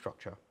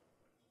 superstructure,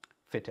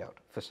 fit out,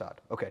 facade.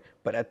 Okay,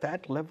 but at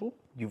that level,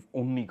 you've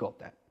only got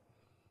that.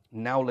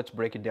 Now let's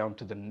break it down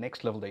to the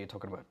next level that you're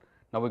talking about.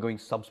 Now we're going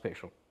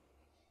subspatial.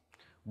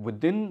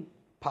 Within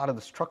part of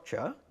the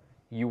structure,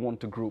 you want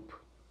to group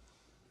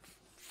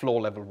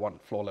floor level 1,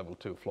 floor level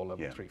 2, floor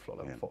level 3, floor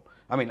level 4.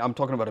 I mean, I'm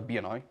talking about a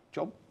B&I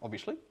job,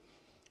 obviously,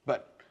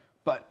 but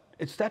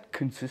it's that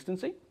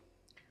consistency.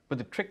 But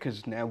the trick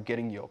is now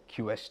getting your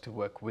QS to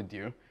work with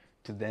you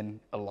to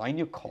then align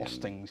your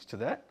costings to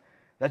that.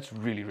 That's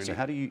really, really. So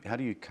how do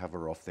you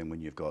cover off then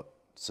when you've got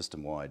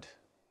system-wide?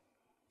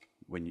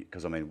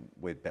 Because I mean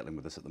we're battling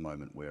with this at the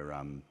moment where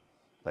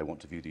they want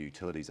to view the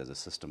utilities as a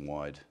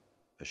system-wide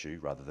issue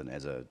rather than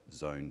as a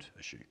zoned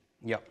issue.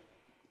 Yeah.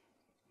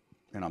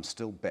 And I'm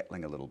still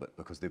battling a little bit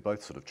because they're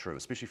both sort of true,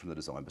 especially from the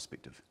design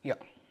perspective. Yeah.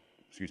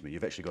 Excuse me,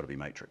 you've actually got to be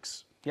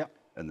matrix. Yeah.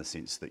 In the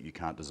sense that you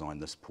can't design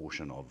this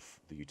portion of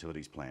the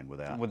utilities plan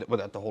without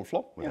Without the whole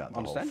floor. the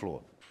understand. whole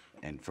floor.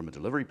 And from a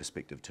delivery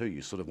perspective too,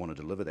 you sort of want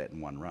to deliver that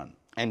in one run.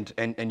 And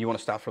you want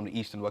to start from the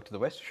east and work to the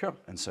west? Sure.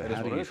 And so It is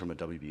how what do it you, is. from a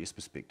WBS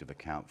perspective,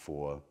 account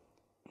for,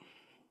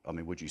 I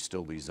mean, would you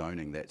still be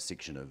zoning that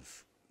section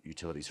of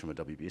utilities from a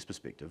WBS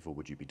perspective, or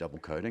would you be double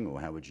coding,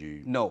 or how would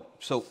you? No.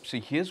 So see,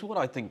 here's what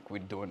I think we're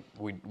doing.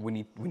 We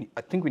need.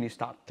 I think we need to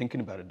start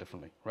thinking about it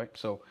differently, right?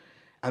 So,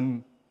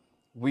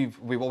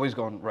 we've always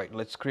gone right.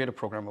 Let's create a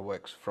program that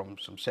works from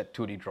some set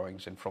 2D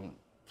drawings and from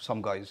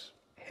some guy's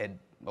head,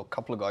 or a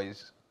couple of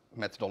guys'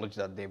 methodology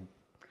that they've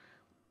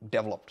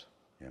developed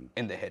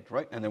in their head,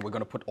 right? And then we're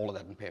going to put all of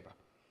that in paper.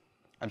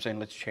 I'm saying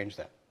let's change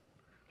that.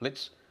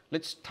 Let's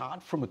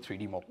start from a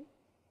 3D model,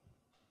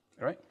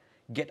 all right?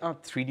 Get our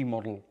 3D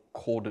model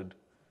coded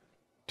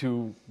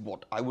to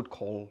what I would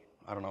call,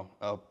 I don't know,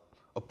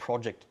 a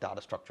project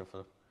data structure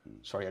for,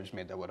 sorry, I just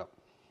made that word up.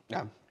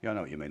 Yeah, I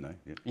know what you mean though.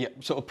 Yeah. Yeah,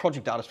 so a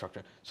project data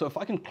structure. So if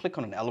I can click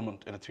on an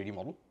element in a 3D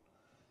model,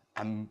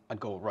 I'd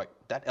go, right,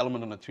 that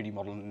element in a 3D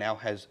model now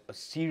has a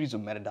series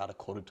of metadata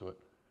coded to it.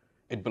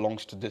 It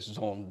belongs to this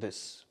zone,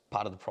 this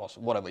part of the process,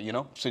 whatever, you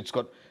know? So it's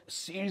got a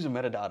series of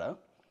metadata,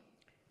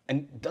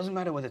 and it doesn't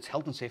matter whether it's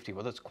health and safety,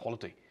 whether it's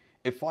quality.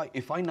 If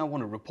I now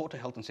want to report a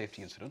health and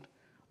safety incident,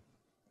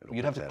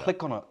 you'd have to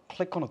click on a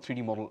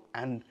 3D model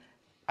and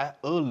a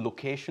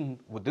location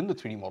within the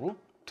 3D model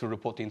to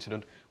report the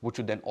incident, which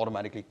would then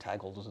automatically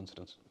tag all those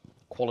incidents.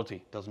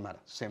 Quality doesn't matter,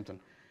 same thing.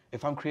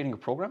 If I'm creating a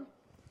program,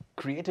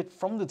 create it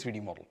from the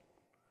 3D model.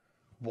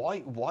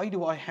 Why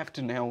do I have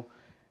to now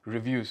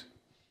review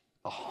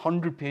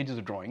 100 pages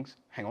of drawings?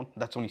 Hang on,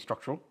 that's only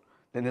structural.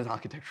 Then there's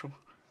architectural.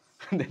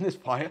 And then there's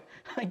fire.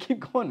 I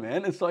keep going,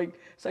 man. It's like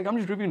I'm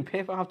just reviewing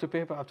paper after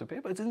paper after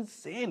paper. It's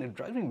insane. It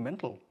drives me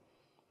mental,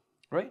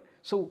 right?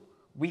 So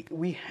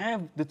we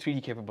have the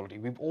 3D capability.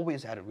 We've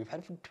always had it. We've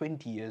had it for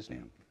 20 years now.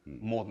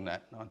 More than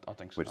that, I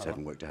think so. We just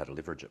haven't worked out how to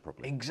leverage it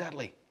properly.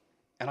 Exactly.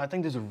 And I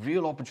think there's a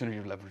real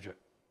opportunity to leverage it.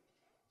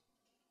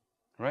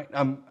 Right?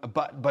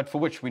 But for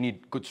which we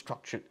need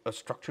a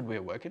structured way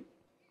of working,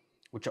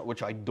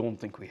 which I don't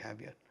think we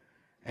have yet.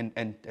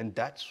 And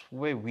that's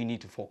where we need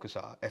to focus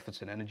our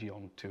efforts and energy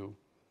on to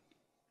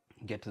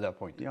get to that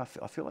point. Yeah,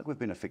 I feel like we've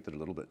been affected a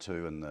little bit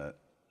too in the,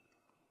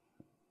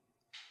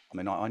 I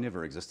mean, I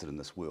never existed in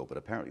this world, but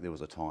apparently there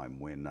was a time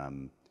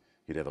when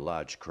you'd have a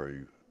large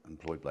crew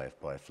employed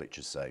by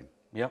Fletchers, say,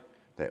 Yeah.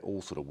 that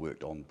all sort of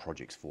worked on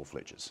projects for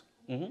Fletchers.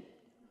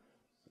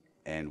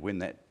 And when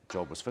that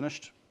job was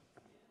finished,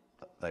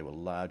 they were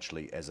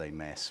largely, as a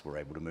mass, were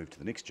able to move to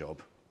the next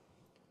job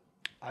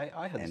I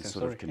had the and same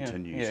sort of story.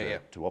 continue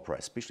to operate,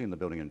 especially in the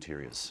building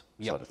interiors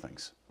Yep. side of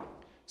things.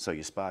 So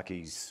your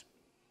Sparkies,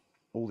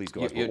 all these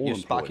guys were Your all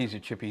employed. Sparkies,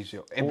 your Chippies,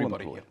 all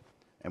everybody. employed.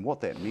 And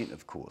what that meant,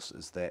 of course,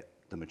 is that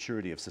the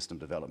maturity of system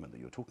development that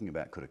you're talking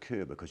about could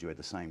occur because you had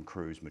the same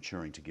crews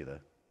maturing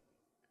together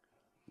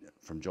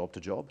from job to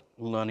job.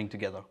 Learning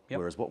together. Yep.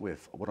 Whereas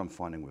what I'm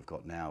finding we've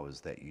got now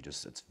is that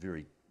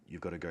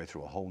you've got to go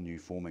through a whole new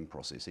forming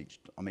process I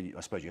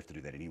suppose you have to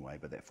do that anyway,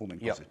 but that forming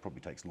Yep. process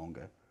probably takes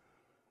longer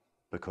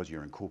because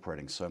you're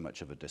incorporating so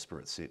much of a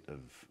disparate set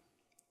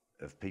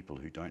of people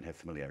who don't have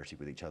familiarity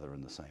with each other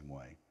in the same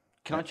way.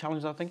 Can I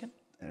challenge that thinking?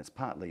 And it's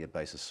partly a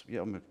basis,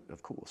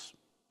 of course,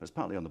 but it's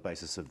partly on the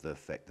basis of the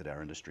fact that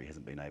our industry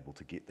hasn't been able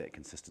to get that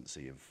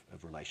consistency of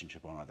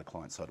relationship on either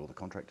client side or the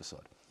contractor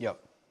side.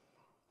 Yep.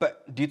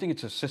 But do you think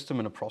it's a system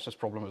and a process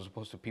problem as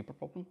opposed to a people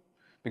problem?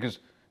 Because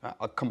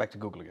I'll come back to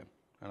Google again,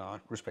 and I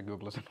respect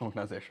Google as an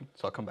organization,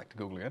 so I'll come back to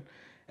Google again.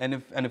 And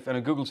if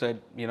Google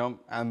said,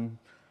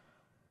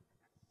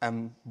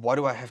 why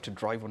do I have to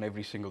drive on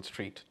every single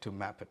street to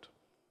map it?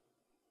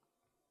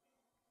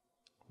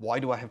 Why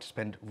do I have to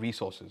spend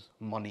resources,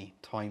 money,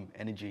 time,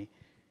 energy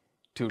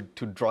to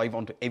drive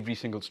onto every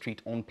single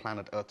street on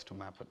planet Earth to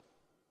map it?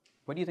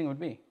 Where do you think it would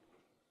be?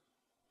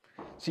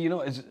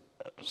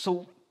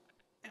 So,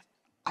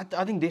 I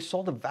think they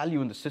saw the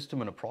value in the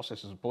system and a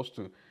process as opposed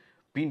to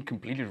being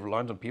completely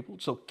reliant on people.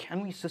 So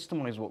can we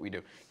systemize what we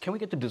do? Can we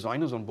get the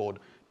designers on board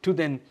to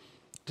then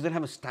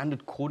have a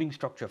standard coding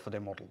structure for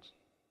their models?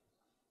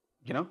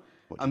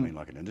 What do you mean,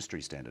 like an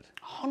industry standard?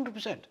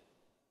 100%.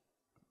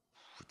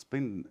 It's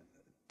been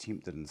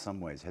attempted in some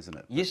ways, hasn't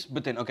it? Yes,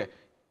 but then, okay.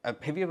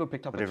 Have you ever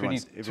picked up But a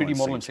 3D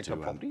model and checked out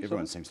properties?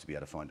 everyone seems to be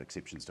able to find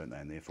exceptions, don't they?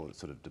 And therefore it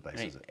sort of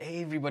debases it.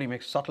 Everybody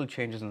makes subtle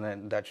changes and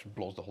then that just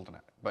blows the whole thing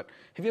out. But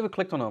have you ever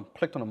clicked on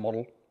a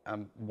model,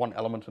 one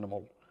element in a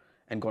model,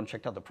 and gone and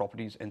checked out the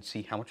properties and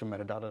see how much of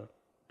metadata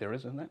there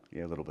is in that?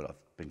 Yeah, a little bit. I've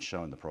been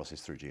shown the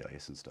process through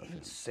GIS and stuff.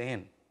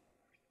 Insane.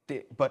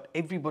 But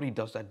everybody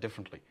does that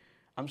differently.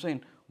 I'm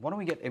saying, why don't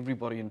we get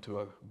everybody into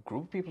a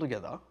group of people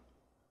together?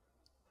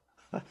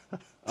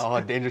 Oh,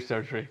 dangerous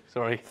territory.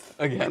 Sorry.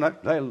 Again.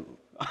 No,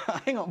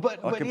 Hang on,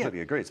 but I completely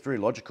agree. It's very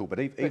logical, but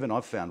even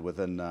I've found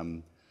within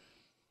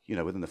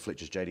the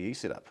Fletcher's JDE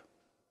setup,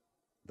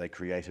 they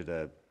created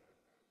a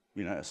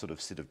sort of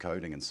set of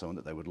coding and so on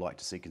that they would like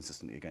to see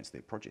consistently against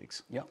their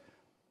projects. Yeah.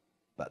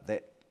 But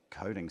that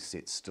coding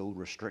set still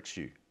restricts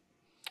you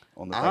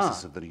on the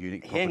basis of the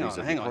unique properties of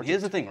the Hang on. project.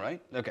 Here's the thing,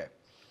 right? Okay.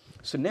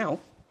 So now,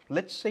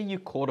 let's say you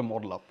code a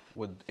model up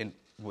with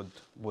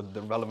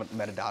the relevant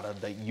metadata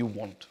that you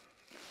want,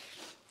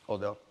 or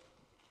the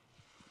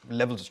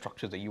levels of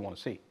structures that you want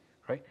to see,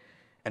 right?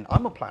 And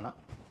I'm a planner,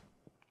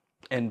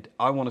 and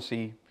I want to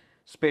see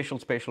spatial,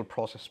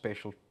 process,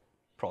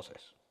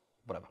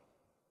 whatever.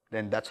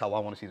 Then that's how I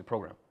want to see the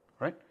program,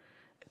 right?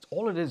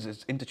 All it is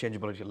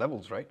interchangeability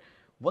levels, right?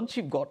 Once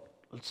you've got,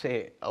 let's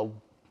say,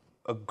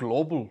 a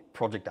global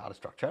project data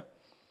structure,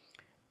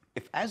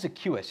 if as a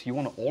QS you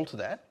want to alter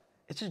that,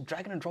 it's just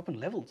drag and drop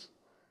in levels.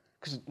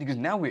 Because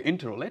now we're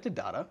interrelated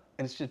data,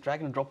 and it's just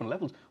drag and drop in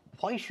levels.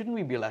 Why shouldn't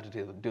we be allowed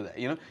to do that?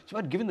 It's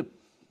about giving the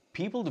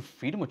people the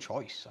freedom of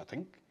choice, I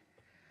think.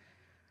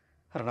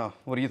 I don't know.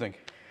 What do you think?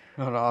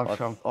 I don't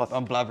know.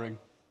 I'm blabbering.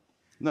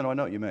 No, I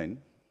know what you mean.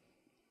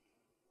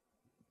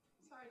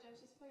 Sorry, James,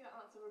 just for your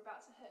answer, we're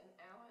about to hit an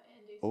hour,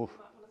 Andy, so Oh. we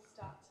might want to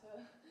start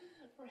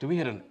to... Do we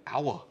hit an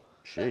hour?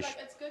 But, Sheesh.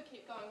 it's good,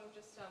 keep going, we're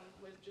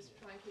just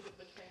trying to keep it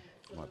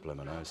between... Might blow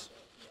my nose.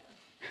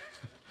 Yeah.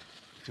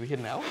 Do we hit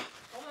an hour?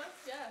 Almost,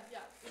 yeah.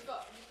 You've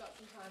got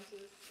some time to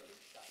sort of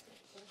start to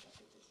finish up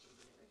your questions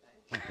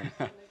and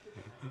everything.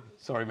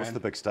 Sorry, What's man. the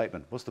big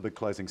statement? What's the big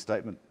closing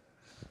statement?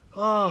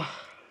 I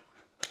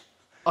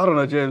don't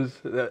know, James.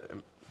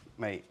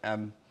 Mate, I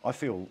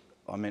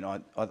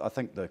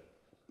think the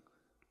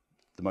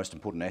most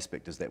important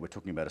aspect is that we're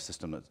talking about a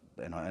system that,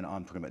 and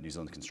I'm talking about New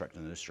Zealand's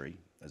construction industry,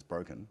 is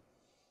broken.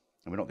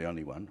 And we're not the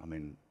only one.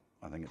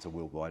 I think it's a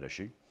worldwide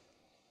issue.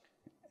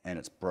 And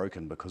it's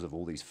broken because of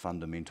all these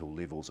fundamental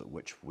levels at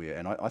which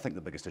and I think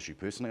the biggest issue,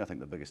 personally,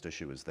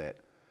 is that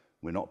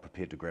we're not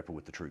prepared to grapple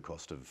with the true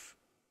cost of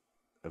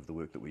the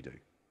work that we do.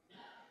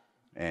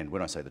 And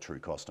when I say the true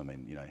cost, I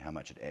mean, how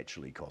much it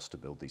actually costs to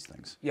build these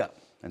things. yeah.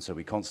 And so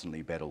we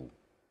constantly battle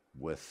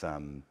with,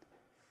 and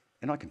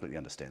I completely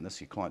understand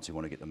this, your clients who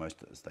want to get the most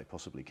as they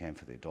possibly can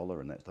for their dollar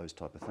and those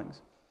type of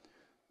things.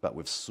 But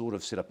we've sort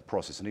of set up a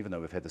process, and even though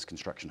we've had this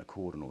construction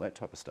accord and all that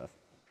type of stuff,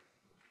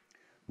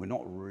 we're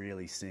not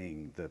really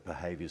seeing the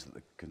behaviours that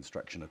the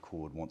construction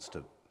accord wants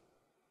to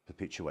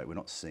perpetuate. We're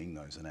not seeing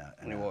those in our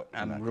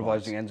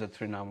Revising NZ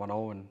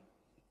 3910 and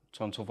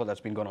so on and so forth. That's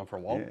been going on for a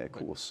while. Yeah, of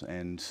course.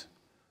 And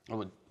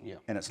yeah.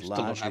 And it's We still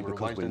don't largely have a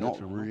because revised we're NZ not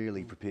 3910.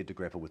 really prepared to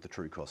grapple with the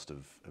true cost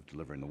of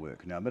delivering the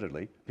work. Now,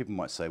 admittedly, people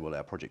might say, well,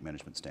 our project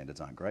management standards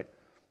aren't great.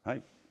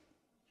 Hey,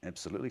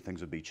 absolutely,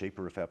 things would be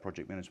cheaper if our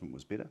project management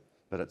was better.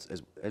 But it's,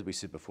 as we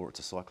said before, it's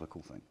a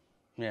cyclical thing.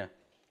 Yeah.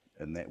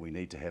 In that we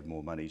need to have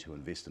more money to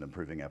invest in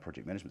improving our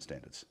project management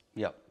standards.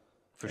 Yeah,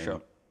 for And,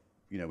 sure.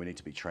 We need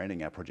to be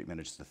training our project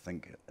managers to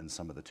think in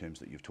some of the terms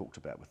that you've talked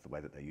about with the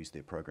way that they use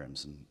their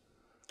programs and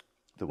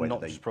the way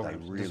Not that just they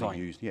programs, really design,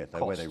 use, the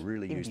way they cost,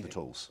 really use the everything.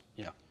 tools.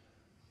 Yeah.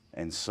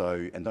 And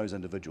those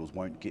individuals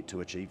won't get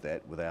to achieve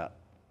that without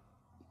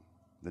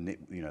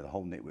the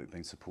whole network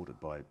being supported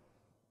by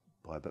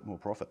a bit more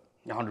profit.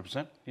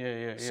 100%.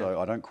 Yeah. So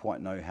I don't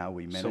quite know how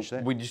we manage So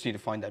that. we just need to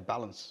find that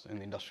balance in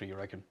the industry, you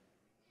reckon?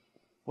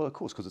 Well, of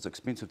course, because it's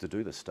expensive to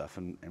do this stuff,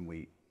 and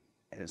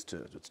it's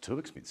too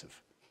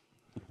expensive.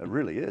 It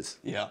really is.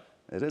 Yeah.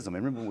 It is. I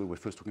mean, remember when we were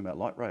first talking about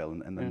light rail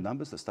and the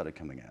numbers that started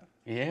coming out?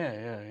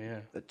 Yeah.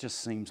 It just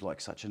seems like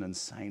such an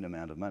insane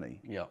amount of money.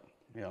 Yeah.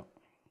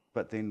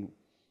 But then,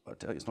 I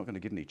tell you, it's not going to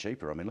get any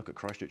cheaper. I mean, look at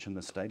Christchurch and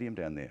the stadium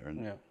down there,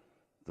 and Yeah.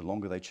 the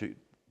longer they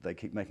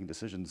keep making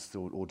decisions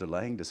or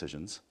delaying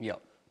decisions, Yeah.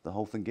 the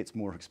whole thing gets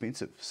more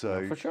expensive.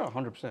 So, For sure,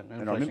 100%.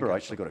 and I remember I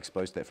actually got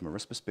exposed to that from a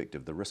risk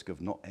perspective, the risk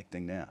of not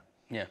acting now,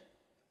 Yeah.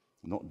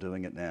 not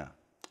doing it now,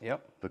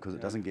 Yep. because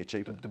it doesn't get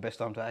cheaper. The best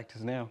time to act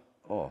is now.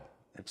 Oh,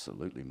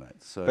 absolutely,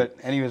 mate. So, But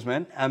anyways,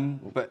 man,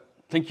 but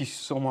thank you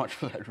so much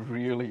for that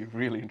really,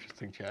 really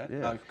interesting chat.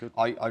 Yeah, good.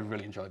 I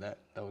really enjoyed that.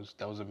 That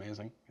was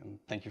amazing. And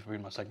thank you for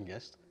being my second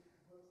guest.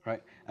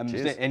 Right. Is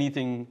Cheers. there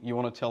anything you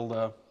want to tell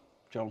the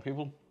general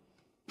people?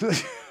 I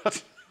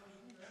don't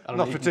know,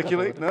 not you can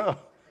particularly, cut that. no.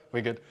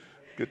 We're good.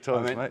 Good All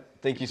times, right, mate.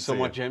 Thank you Good to so see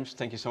much, James.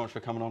 Thank you so much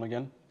for coming on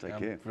again. Take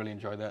care. Really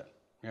enjoyed that.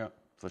 Yeah.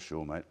 For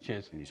sure, mate.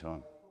 Cheers.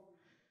 Anytime.